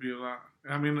supposed to be a lot.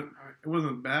 I mean, it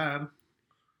wasn't bad.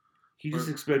 He just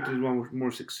expected one with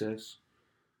more success,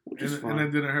 which is fine. And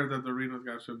it didn't hurt that the arenas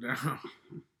got shut down.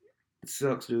 It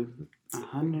sucks, dude.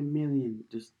 $100 million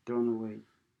just thrown away.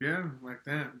 Yeah, like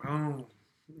that. Oh.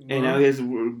 And now he has,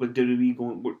 but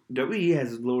WWE has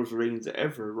his lowest ratings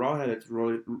ever. Raw had its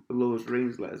lowest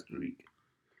ratings last week.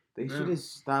 They should have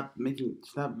stop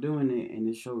doing it and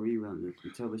just show reruns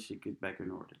until the shit gets back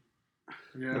in order.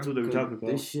 Yeah, that's what they were talking about.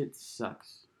 This shit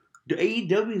sucks. The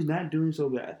AEW is not doing so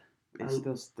bad. It's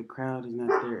just the crowd is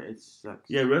not there. It sucks.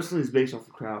 Yeah, wrestling is based off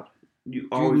the crowd. Drew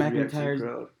McIntyre's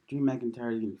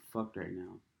getting fucked right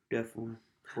now. Definitely.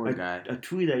 Poor guy. I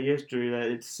tweeted that yesterday that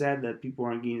it's sad that people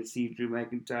aren't getting to see Drew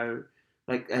McIntyre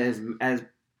like as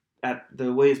at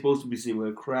the way it's supposed to be seen with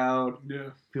a crowd,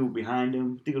 people behind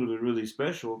him. I think it would have been really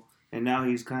special. And now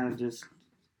he's kind of just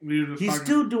he's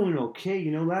still doing okay.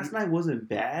 Last night wasn't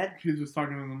bad. He's just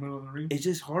talking in the middle of the ring. It's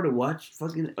just hard to watch.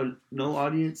 Fucking no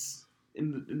audience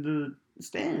in the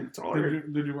stand. It's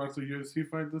hard. Did you watch the UFC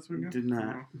fight this weekend? Did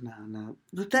not. No.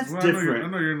 But that's well, different. I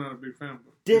know you're not a big fan.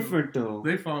 But different though.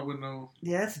 They fought with no.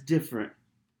 Yeah, that's different.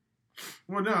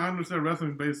 Well, no, I understand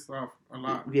wrestling based off a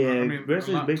lot. Yeah,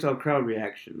 wrestling is based off crowd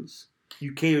reactions.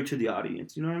 You cater to the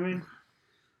audience. You know what I mean?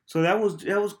 So it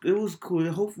was cool.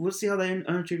 Hopefully, we'll see how that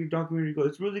Undertaker documentary goes.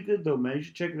 It's really good though, man. You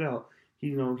should check it out.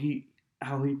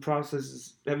 How he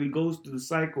processes, how he goes through the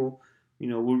cycle.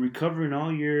 We're recovering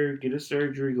all year, get a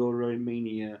surgery, go to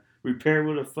Mania, repair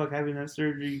what the fuck having that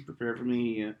surgery. Prepare for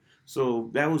me. Yeah. So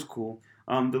that was cool.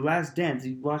 The Last Dance.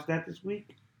 You watched that this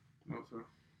week? No, sir.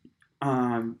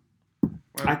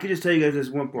 I could just tell you guys this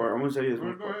one part. I'm gonna tell you this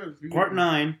one Go part. ahead. You Part can-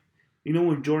 9. You know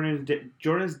when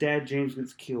Jordan's dad James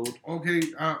gets killed. Okay,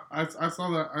 I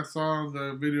saw that. I saw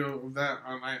the video of that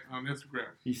on Instagram,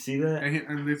 You see that?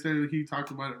 and they said he talked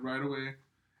about it right away,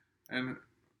 and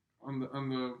on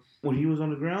the When he was on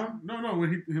the ground? no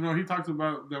when he talks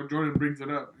about that Jordan brings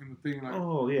it up in the thing like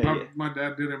Oh, yeah. my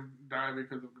dad didn't die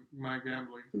because of my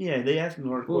gambling. Yeah, they asked him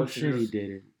hard Bullshit, questions. he did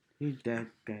it. His dad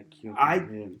got killed. I- by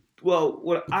him. Well,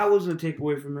 what I was going to take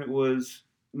away from it was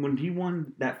when he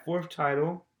won that 4th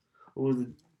title,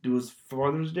 it was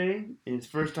Father's Day, and his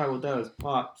first title without his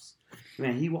pops.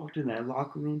 Man, he walked in that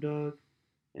locker room, dog,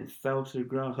 and fell to the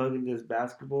ground hugging this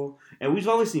basketball. And we've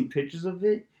always seen pictures of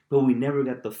it, but we never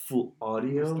got the full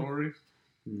audio. Stories.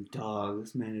 Dog,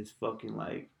 this man is fucking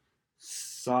like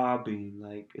sobbing.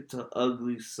 Like, it's an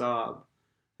ugly sob.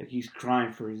 Like, he's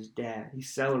crying for his dad. He's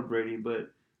celebrating,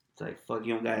 but it's like, fuck,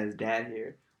 you don't got his dad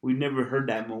here. We never heard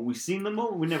that moment. We seen the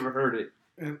moment, we never heard it.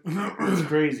 And It's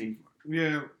crazy.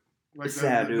 yeah, like It's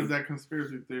sad, dude. that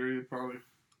conspiracy theory is probably.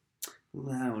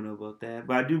 Well, I don't know about that,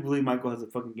 but I do believe Michael has a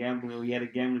fucking gambling. He had a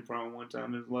gambling problem one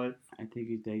time in his life. I think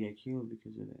his dad got killed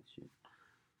because of that shit.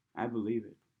 I believe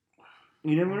it.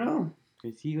 You never know.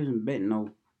 Because he wasn't betting no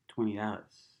 $20.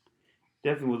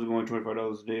 Definitely wasn't going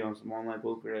 $25 a day on some online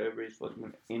poker that everybody's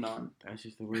fucking in on. That's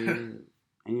just the way it is.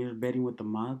 And he was betting with the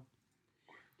mob.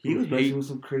 He was Hey. betting with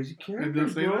some crazy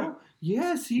characters, say bro. that?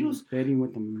 Yes, he was. betting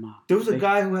with the mob. There was a They-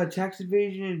 guy who had tax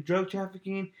evasion and drug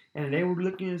trafficking, and they were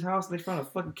looking in his house, and they found a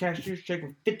fucking cashier's check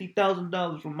for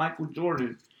 $50,000 from Michael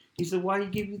Jordan. He said, "Why you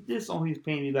give you this?" Oh, he's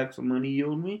paying me back some money you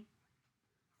owed me.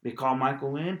 They called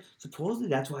Michael in. Supposedly,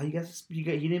 that's why he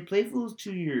didn't play for those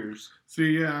 2 years.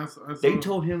 See, yeah, I saw, They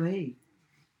told him, "Hey,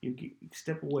 you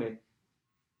step away.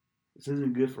 This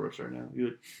isn't good for us right now.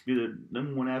 You're the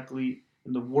number 1 athlete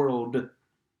in the world,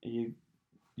 and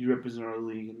you represent our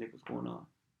league, and look what's going on."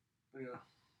 Yeah.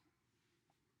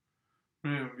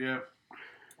 Man, yeah.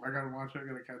 I gotta watch it. I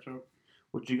gotta catch up.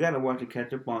 What you gotta watch to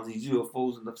catch up on is these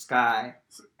UFOs in the sky.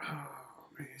 Oh,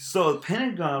 man. So the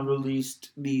Pentagon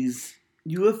released these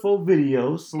UFO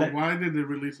videos So that why did they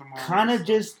release them all? kind of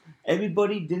just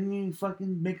everybody didn't even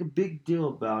fucking make a big deal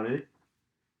about it.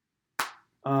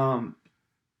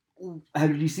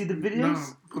 Have you seen the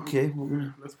videos? No. Okay, we're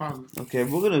gonna. Let's pause it. Okay,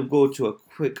 we're going to go to a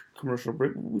quick commercial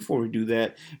break. Before we do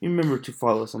that, remember to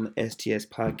follow us on the STS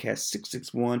Podcast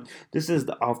 661. This is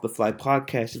the Off the Fly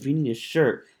Podcast. If you need a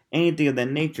shirt, anything of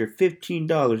that nature, $15.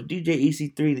 DJ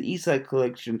EC3, the Eastside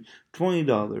Collection,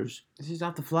 $20. This is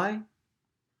off the fly?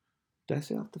 Did I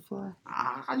say Off the Fly?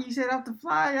 Ah, you said off the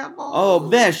fly. Oh,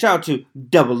 man, shout out to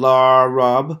Double R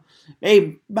Rob.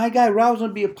 Hey, my guy Rob's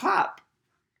going to be a pop.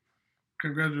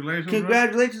 Congratulations. bro.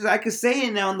 Congratulations. I can say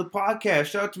it now on the podcast.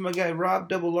 Shout out to my guy Rob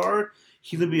Double R.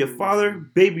 He's going to be a father,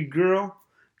 baby girl.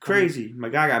 Crazy. My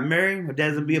guy got married. My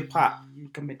dad's going to be a pop. You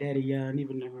come at daddy, young,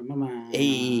 even never mama.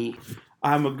 Hey,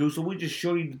 I'm a goose. So we just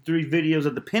showed you the 3 videos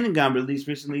that the Pentagon released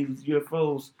recently, these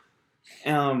UFOs.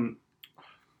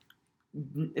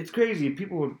 It's crazy.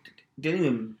 People didn't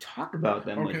even talk about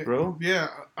them, Okay. like, bro. Yeah,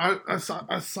 I saw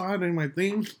it in my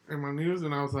thing, in my news,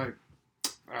 and I was like,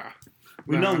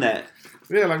 We nah. know that.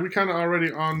 Yeah, like we kind of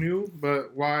already all knew,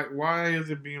 but why is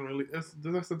it being released?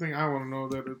 That's the thing I want to know.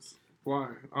 That it's why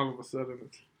all of a sudden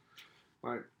it's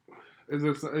like, is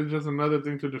it just another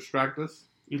thing to distract us?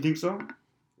 You think so?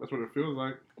 That's what it feels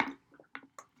like.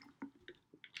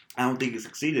 I don't think it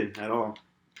succeeded at all.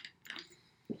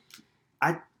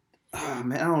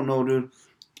 Man, I don't know, dude.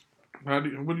 What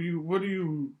do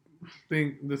you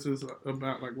think this is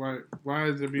about? Like, why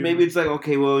is it being? Maybe it's like,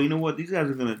 okay, well, you know what? These guys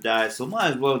are gonna die, so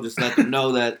might as well just let them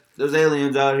know that there's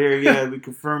aliens out here. Yeah, we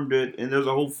confirmed it, and there's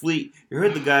a whole fleet. You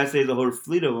heard the guy say there's a whole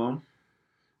fleet of them,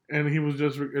 And he was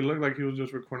just. It looked like he was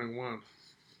just recording one.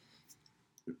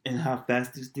 and how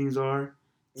fast these things are.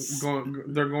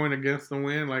 They're going against the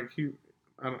wind. Like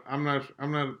I'm not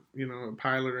a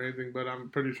pilot or anything, but I'm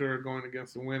pretty sure going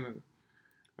against the wind.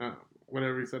 And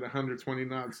whatever he said, 120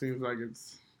 knots seems like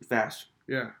it's Fast.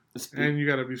 yeah. The speed. And you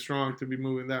got to be strong to be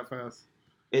moving that fast.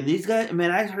 And these guys,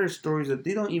 man, I heard stories that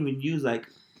they don't even use they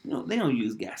don't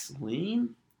use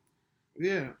gasoline.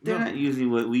 Yeah, They're no. not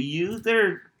using what we use.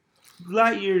 They're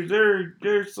light years.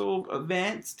 They're so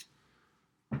advanced.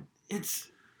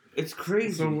 It's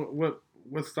crazy. So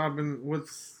what's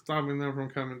stopping them from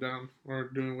coming down or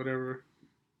doing whatever?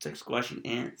 It's like squashing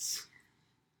ants.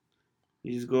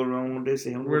 You just go around one day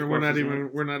say, We're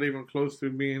not even close to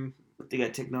being. But they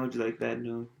got technology like that,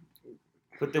 no.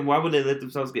 But then why would they let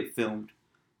themselves get filmed?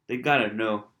 They gotta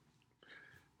know.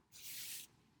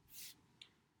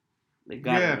 They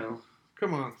gotta Yeah. know.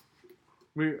 Come on.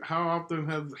 How often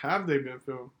have they been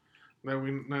filmed? That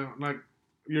we now like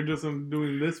you're just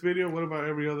doing this video. What about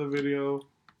every other video?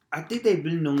 I think they've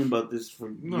been knowing about this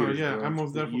for No, years. yeah, bro, I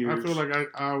most for definitely. I years. feel like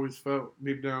I always felt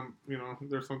deep down,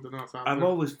 there's something else out I've there.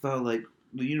 always felt like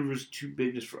the universe is too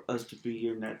big just for us to be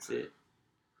here, and that's it.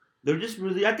 They're just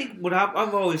really. I think what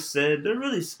I've always said, they're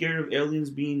really scared of aliens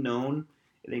being known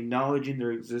and acknowledging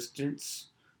their existence,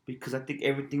 because I think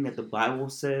everything that the Bible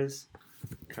says,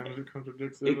 Kind of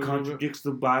contradicts it contradicts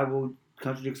the Bible,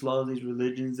 contradicts a lot of these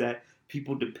religions that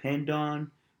people depend on,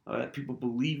 that people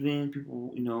believe in.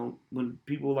 People, when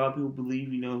a lot of people believe,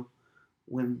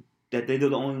 when that they're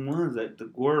the only ones, that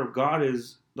the word of God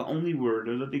is the only word.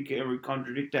 There's nothing can ever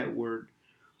contradict that word.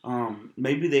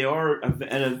 Maybe they are an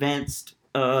advanced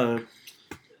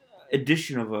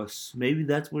edition of us. Maybe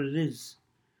that's what it is.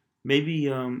 Maybe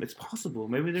it's possible.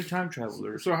 Maybe they're time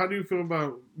travelers. So how do you feel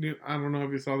about? I don't know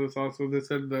if you saw this. Also, they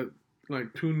said that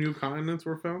like 2 new continents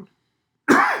were found.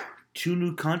 2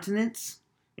 new continents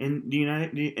in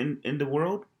the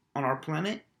world on our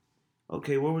planet.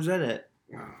 Okay, where was that at?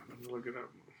 Let me look it up.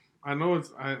 I know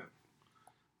it's I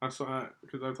saw it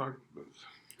because I talked.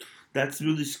 That's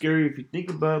really scary if you think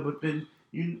about it. But then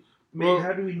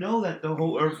how do we know that the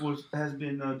whole Earth has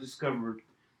been discovered?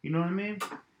 You know what I mean?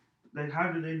 Like,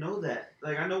 how do they know that?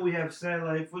 Like, I know we have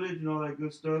satellite footage and all that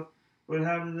good stuff, but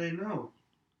how do they know?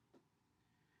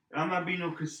 And I'm not being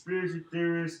no conspiracy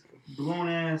theorist, blown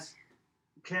ass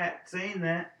cat saying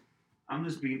that. I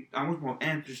want more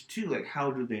answers too. Like,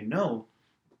 how do they know?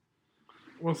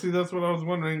 Well, see, that's what I was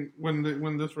wondering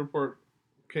when this report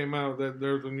came out that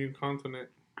there's a new continent.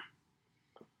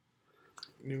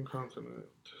 New continent.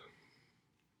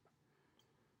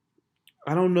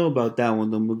 I don't know about that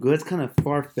one though, Magoo. It's kind of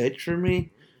far fetched for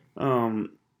me.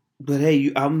 But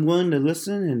hey, I'm willing to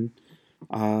listen,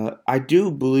 and I do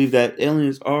believe that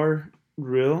aliens are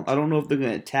real. I don't know if they're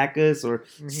gonna attack us or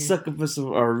suck up us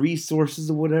of our resources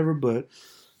or whatever, but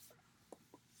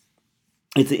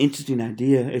it's an interesting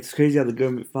idea. It's crazy how the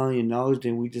government finally acknowledged it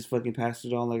and we just fucking passed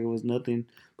it on like it was nothing.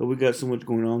 But we got so much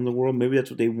going on in the world. Maybe that's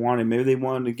what they wanted. Maybe they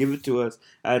wanted to give it to us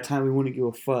at a time we wouldn't give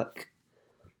a fuck.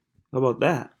 How about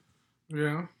that?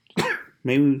 Yeah.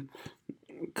 Maybe,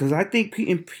 because I think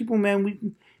people, man, we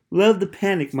love the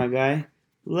panic, my guy.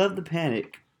 Love the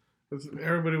panic.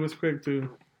 Everybody was quick to.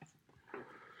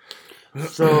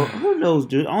 So, who knows,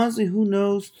 dude? Honestly, who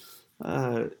knows?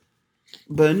 But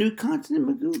a new continent,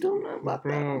 Magoo, don't know about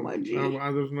that, my G.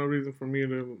 There's no reason for me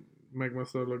to make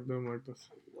myself look dumb like this.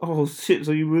 Oh, shit,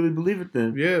 so you really believe it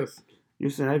then? Yes. You're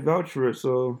saying I vouch for it,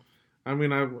 so... I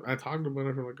mean, I talked about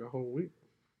it for like a whole week.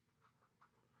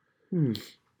 I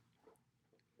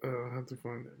have to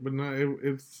find it. But no,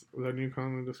 it's the new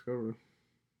continent discovered.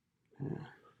 Yeah.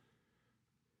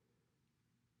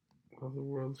 Well, the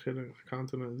world's hidden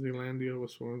continent, Zealandia,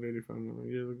 was formed 85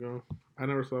 million years ago. I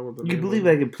never saw what the You name believe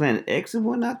was. like in Planet X and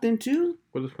whatnot then, too?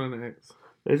 What is Planet X?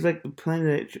 It's like the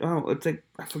planet... Oh, it's like...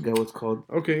 I forgot what it's called.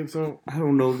 Okay, so... I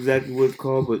don't know exactly what it's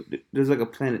called, but there's like a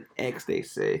Planet X, they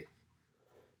say.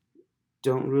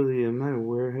 I'm not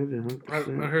aware of it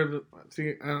 100%. I heard that.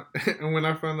 See, and when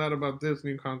I found out about this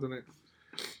new continent,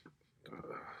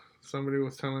 somebody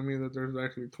was telling me that there's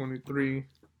actually 23,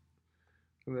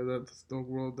 and that's the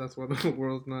world. That's why the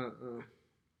world's not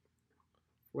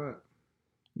flat.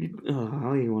 I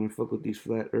don't even want to fuck with these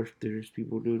flat Earth theorists,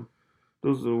 people, dude.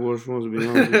 Those are the worst ones, to be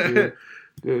honest with you.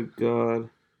 Good God,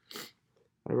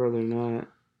 I'd rather not.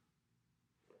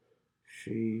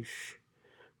 Sheesh.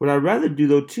 What I'd rather do,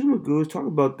 though, too, Magoo, is talk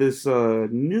about this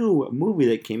new movie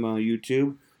that came out on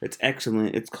YouTube. It's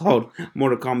excellent. It's called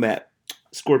Mortal Kombat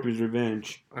Scorpion's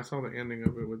Revenge. I saw the ending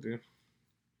of it with you.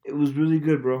 It was really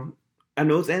good, bro. I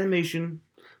know it's animation.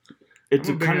 It's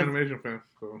I'm a big kind animation fan,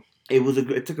 so...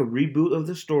 It took a reboot of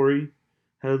the story.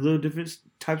 Had a little different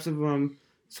types of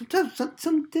Sometimes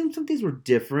some things were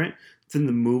different than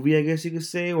the movie, I guess you could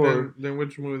say. Or then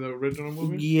which movie? The original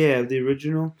movie? Yeah, the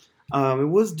original. It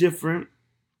was different.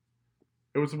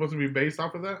 It was supposed to be based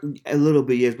off of that? A little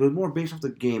bit, yes, but more based off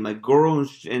the game. Like, Goro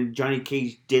and Johnny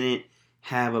Cage didn't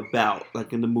have a bout,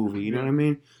 like in the movie, you know what I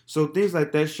mean? So things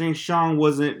like that. Shang Tsung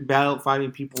wasn't battle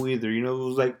fighting people either, you know? It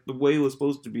was like the way it was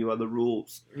supposed to be by the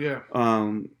rules. Yeah.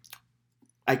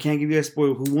 I can't give you a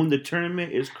spoiler. Who won the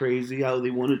tournament is crazy, how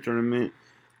they won the tournament.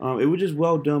 It was just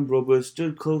well done, bro, but it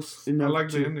stood close enough I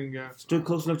like the ending, yeah. Stood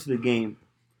close enough to the game.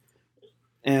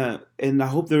 And I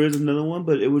hope there is another one,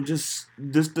 but it was just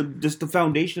the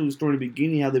foundation of the story in the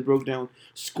beginning, how they broke down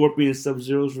Scorpion and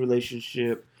Sub-Zero's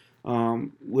relationship,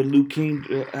 with Liu Kang,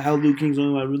 how Liu Kang's the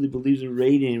only one that really believes in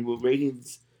Raiden, with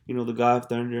Raiden's, the God of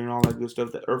Thunder and all that good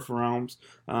stuff, the Earth Realms.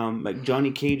 Like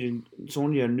Johnny Cage and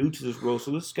Sony are new to this role,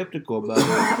 so they're skeptical about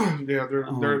it. Yeah, they're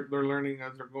learning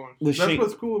as they're going. With That's Shang-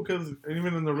 what's cool because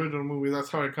even in the original movie, that's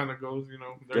how it kind of goes.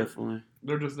 Definitely.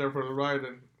 They're just there for the ride,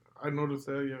 and I noticed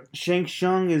that. Yeah. Shang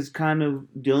Tsung is kind of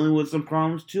dealing with some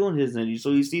problems too on his end. So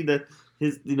you see that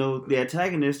the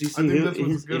antagonist. You see I think that's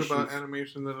what's his good issues. about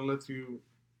animation, that it lets you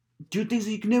Do things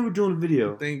that you can never do in a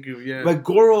video. Thank you. Yeah. Like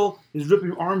Goro is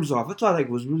ripping arms off. That's why I like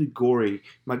was really gory.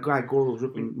 My guy Goro was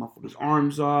ripping motherfuckers'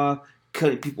 arms off,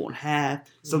 cutting people in half.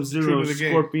 Sub-Zero True and to the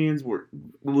game. Scorpions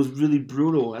was really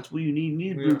brutal. That's what you need.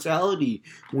 You need brutality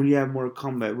when you have Mortal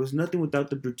Kombat. It was nothing without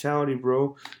the brutality,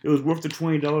 bro. It was worth the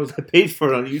 $20 I paid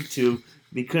for it on YouTube.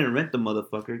 They couldn't rent the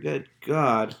motherfucker. Good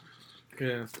God.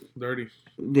 Yeah. Dirty.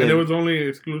 Yeah, And it was only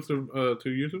exclusive to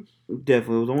YouTube.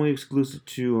 definitely. It was only exclusive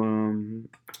to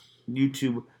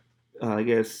YouTube. I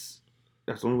guess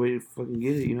that's the only way to fucking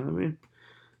get it. You know what I mean?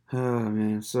 Oh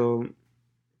man. So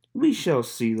we shall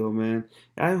see, though, man.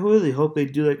 I really hope they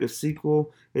do like a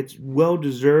sequel. It's well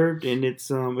deserved, and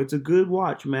it's a good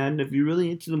watch, man. If you're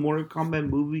really into the Mortal Kombat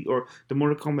movie or the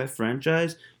Mortal Kombat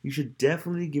franchise, you should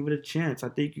definitely give it a chance. I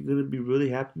think you're gonna be really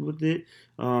happy with it.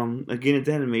 Again, it's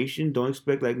animation. Don't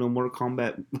expect like no Mortal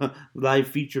Kombat live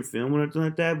feature film or anything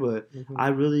like that. But I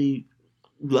really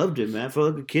loved it, man. I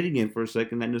felt like a kid again for a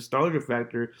second. That nostalgia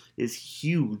factor is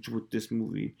huge with this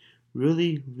movie.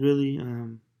 Really, really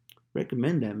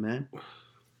recommend that, man.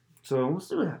 So we'll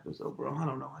see what happens, though, bro. I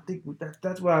don't know. I think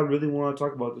that's what I really want to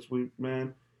talk about this week,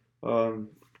 man. Not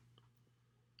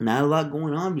a lot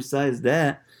going on besides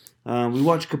that. We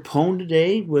watched Capone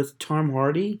today with Tom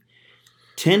Hardy.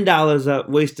 $10 out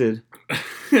wasted.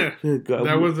 Good God.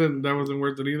 That wasn't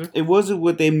worth it either. It wasn't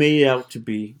what they made it out to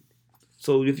be.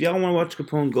 So if y'all want to watch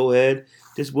Capone, go ahead.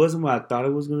 This wasn't what I thought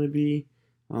it was going to be,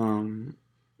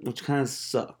 which kind of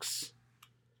sucks.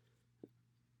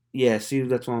 Yeah, see,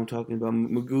 that's what I'm talking about.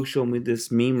 Magoo showed me this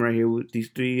meme right here with these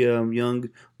three young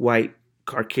white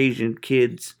Caucasian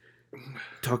kids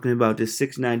talking about this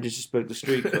 6ix9ine disrespect the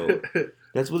street code.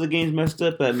 That's what the game's messed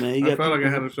up at, man. I felt like I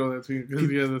had to show that to you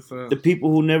because the people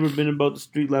who never been about the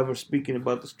street life are speaking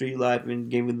about the street life and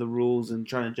giving the rules and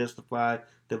trying to justify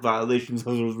the violations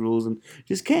of those rules, and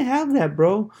just can't have that,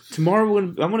 bro. Tomorrow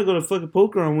I'm gonna go to fucking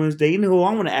poker on Wednesday. You know who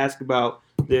I'm gonna ask about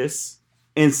this?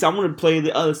 And so I'm going to play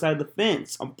the other side of the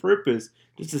fence on purpose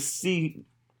just to see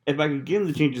if I can get him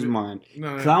to change his mind.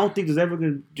 Because I don't think there's ever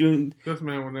going to do. This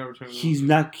man will never change. He's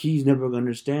never going to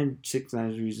understand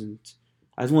 6ix9ine's reasons.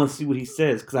 I just want to see what he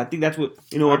says because I think that's what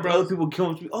other people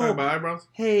come to me. Oh, my eyebrows.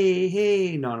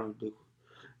 Hey, no, Luke.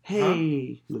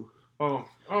 Hey, Luke. Oh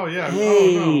yeah.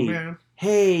 Hey, oh no, man.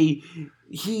 Hey,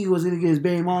 he was going to get his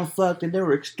baby mom fucked and they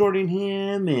were extorting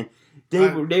him and.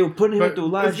 They were putting him through a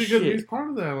lot of shit. Because he's part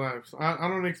of that life. So I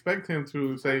don't expect him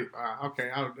to say,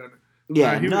 okay, I've done it.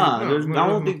 Yeah, I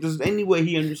don't think there's any way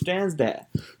he understands that.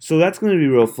 So that's going to be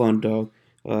real fun, dog.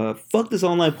 Fuck this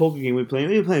online poker game we're playing.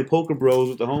 We're playing Poker Bros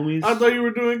with the homies. I thought you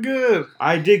were doing good.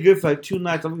 I did good for like 2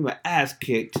 nights. I'm getting my ass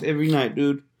kicked every night,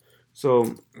 dude.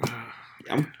 So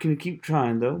I'm going to keep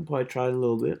trying, though. Probably try a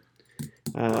little bit.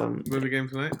 Play the game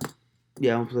tonight?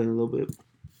 Yeah, I'm playing a little bit.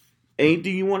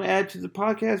 Anything you want to add to the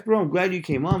podcast, bro? I'm glad you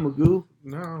came on, Magoo.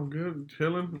 No, I'm good.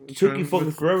 Chilling. It took you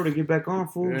fucking forever to get back on,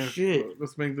 fool. Yeah, Shit.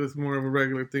 Let's make this more of a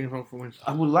regular thing, hopefully.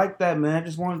 I would like that, man.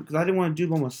 Because I didn't want to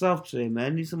do it by myself today,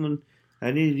 man. I need someone. I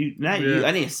need you. Not you.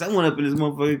 I need someone up in this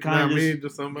motherfucker. Kind of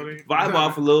just somebody. Vibe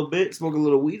off a little bit. Smoke a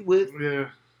little weed with. Yeah.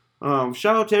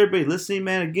 Shout out to everybody listening,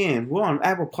 man. Again, we're on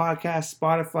Apple Podcasts,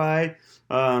 Spotify,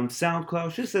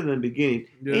 SoundCloud. Should have said in the beginning.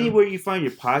 Yeah. Anywhere you find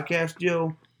your podcast,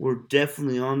 yo, we're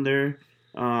definitely on there.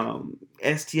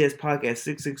 STS Podcast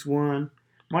 661.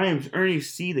 My name is Ernie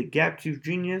C, the Gap Tooth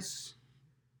Genius.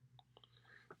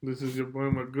 This is your boy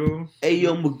Magoo. Hey,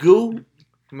 yo, Magoo.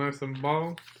 Nice and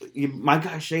bald. My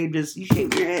guy shaved his. You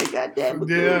shaved your head, goddamn.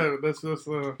 Yeah, that's just.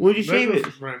 When did you shave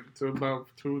it? Right, to about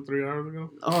 2 or 3 hours ago.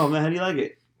 Oh man, how do you like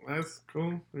it? That's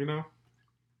cool. It's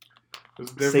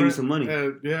different. Save you some money.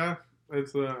 Yeah,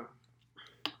 it's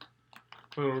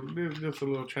just a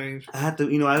little change. I had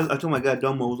to, I told my guy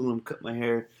Domo I was going to cut my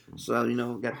hair,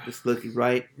 so got this looking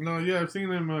right. No, yeah, I've seen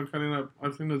him cutting up.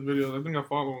 I've seen his videos. I think I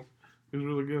follow him. He's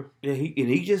really good. Yeah,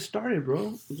 he just started,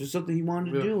 bro. It's just something he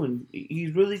wanted to do, and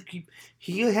he's really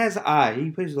he has an eye.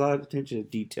 He pays a lot of attention to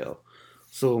detail.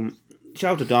 So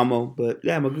shout out to Domo, but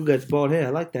yeah, my good guy's bald head. I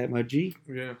like that, my G.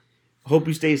 Yeah. Hope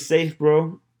you stay safe,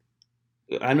 bro.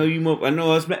 I know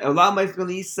us. A lot of us on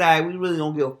the east side. We really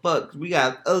don't give a fuck. 'Cause we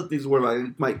got other things to worry about.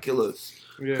 It might kill us.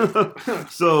 Yeah.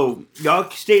 So y'all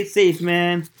stay safe,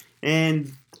 man,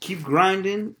 and keep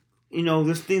grinding. you know,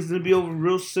 this thing's gonna be over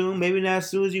real soon. Maybe not as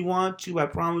soon as you want to. I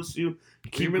promise you.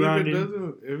 Keep even grinding.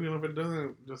 Even if it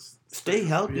doesn't, just Stay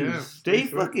healthy. Yeah, stay stay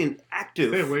fucking active.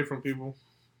 stay away from people.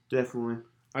 Definitely.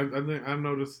 I think I've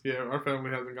noticed. Yeah, our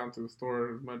family hasn't gone to the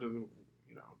store as much as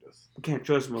just. You can't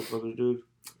trust motherfuckers, dude.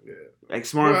 Yeah. Like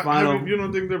Smart Well, Final. you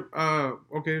don't think they're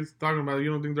okay? Talking about it,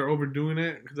 you don't think they're overdoing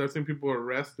it because I've seen people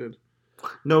arrested.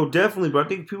 No, definitely, but I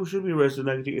think people should be arrested.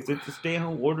 Like, if it's a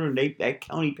stay-at-home order and that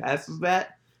county passes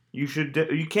that, you should.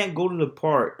 You can't go to the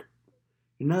park.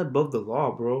 You're not above the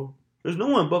law, bro. There's no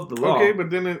one above the law. Okay, but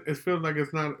then it feels like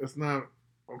it's not.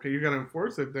 Okay, you gotta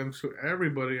enforce it then to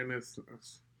everybody, and that's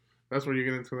where you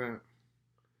get into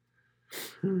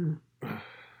that.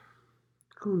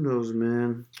 Who knows,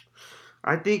 man?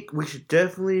 I think we should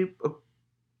definitely.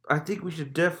 I think you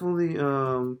should take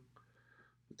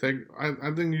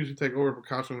over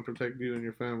precaution to protect you and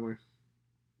your family.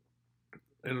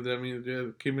 And if that means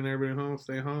keeping everybody home,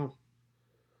 stay home.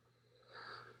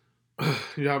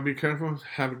 Y'all be careful.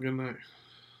 Have a good night.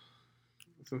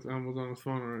 Since I was on his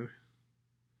phone already.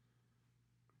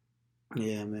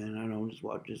 Yeah, man. I don't know.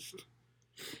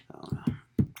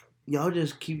 Y'all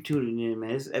just keep tuning in,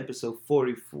 man. This is episode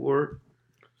 44.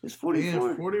 It's 44.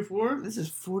 Yeah, 44? This is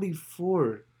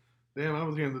 44. Damn, I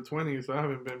was here in the 20s, so I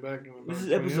haven't been back in about This is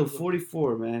 20 episode episodes.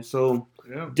 44, man. So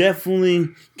Yeah. definitely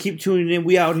keep tuning in.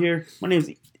 We out here. My name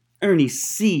is Ernie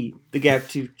C, the Gap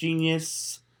Tooth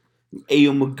Genius.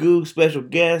 Ayo Magoo, special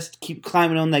guest. Keep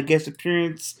climbing on that guest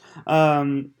appearance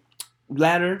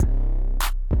ladder.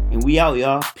 And we out,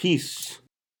 y'all. Peace.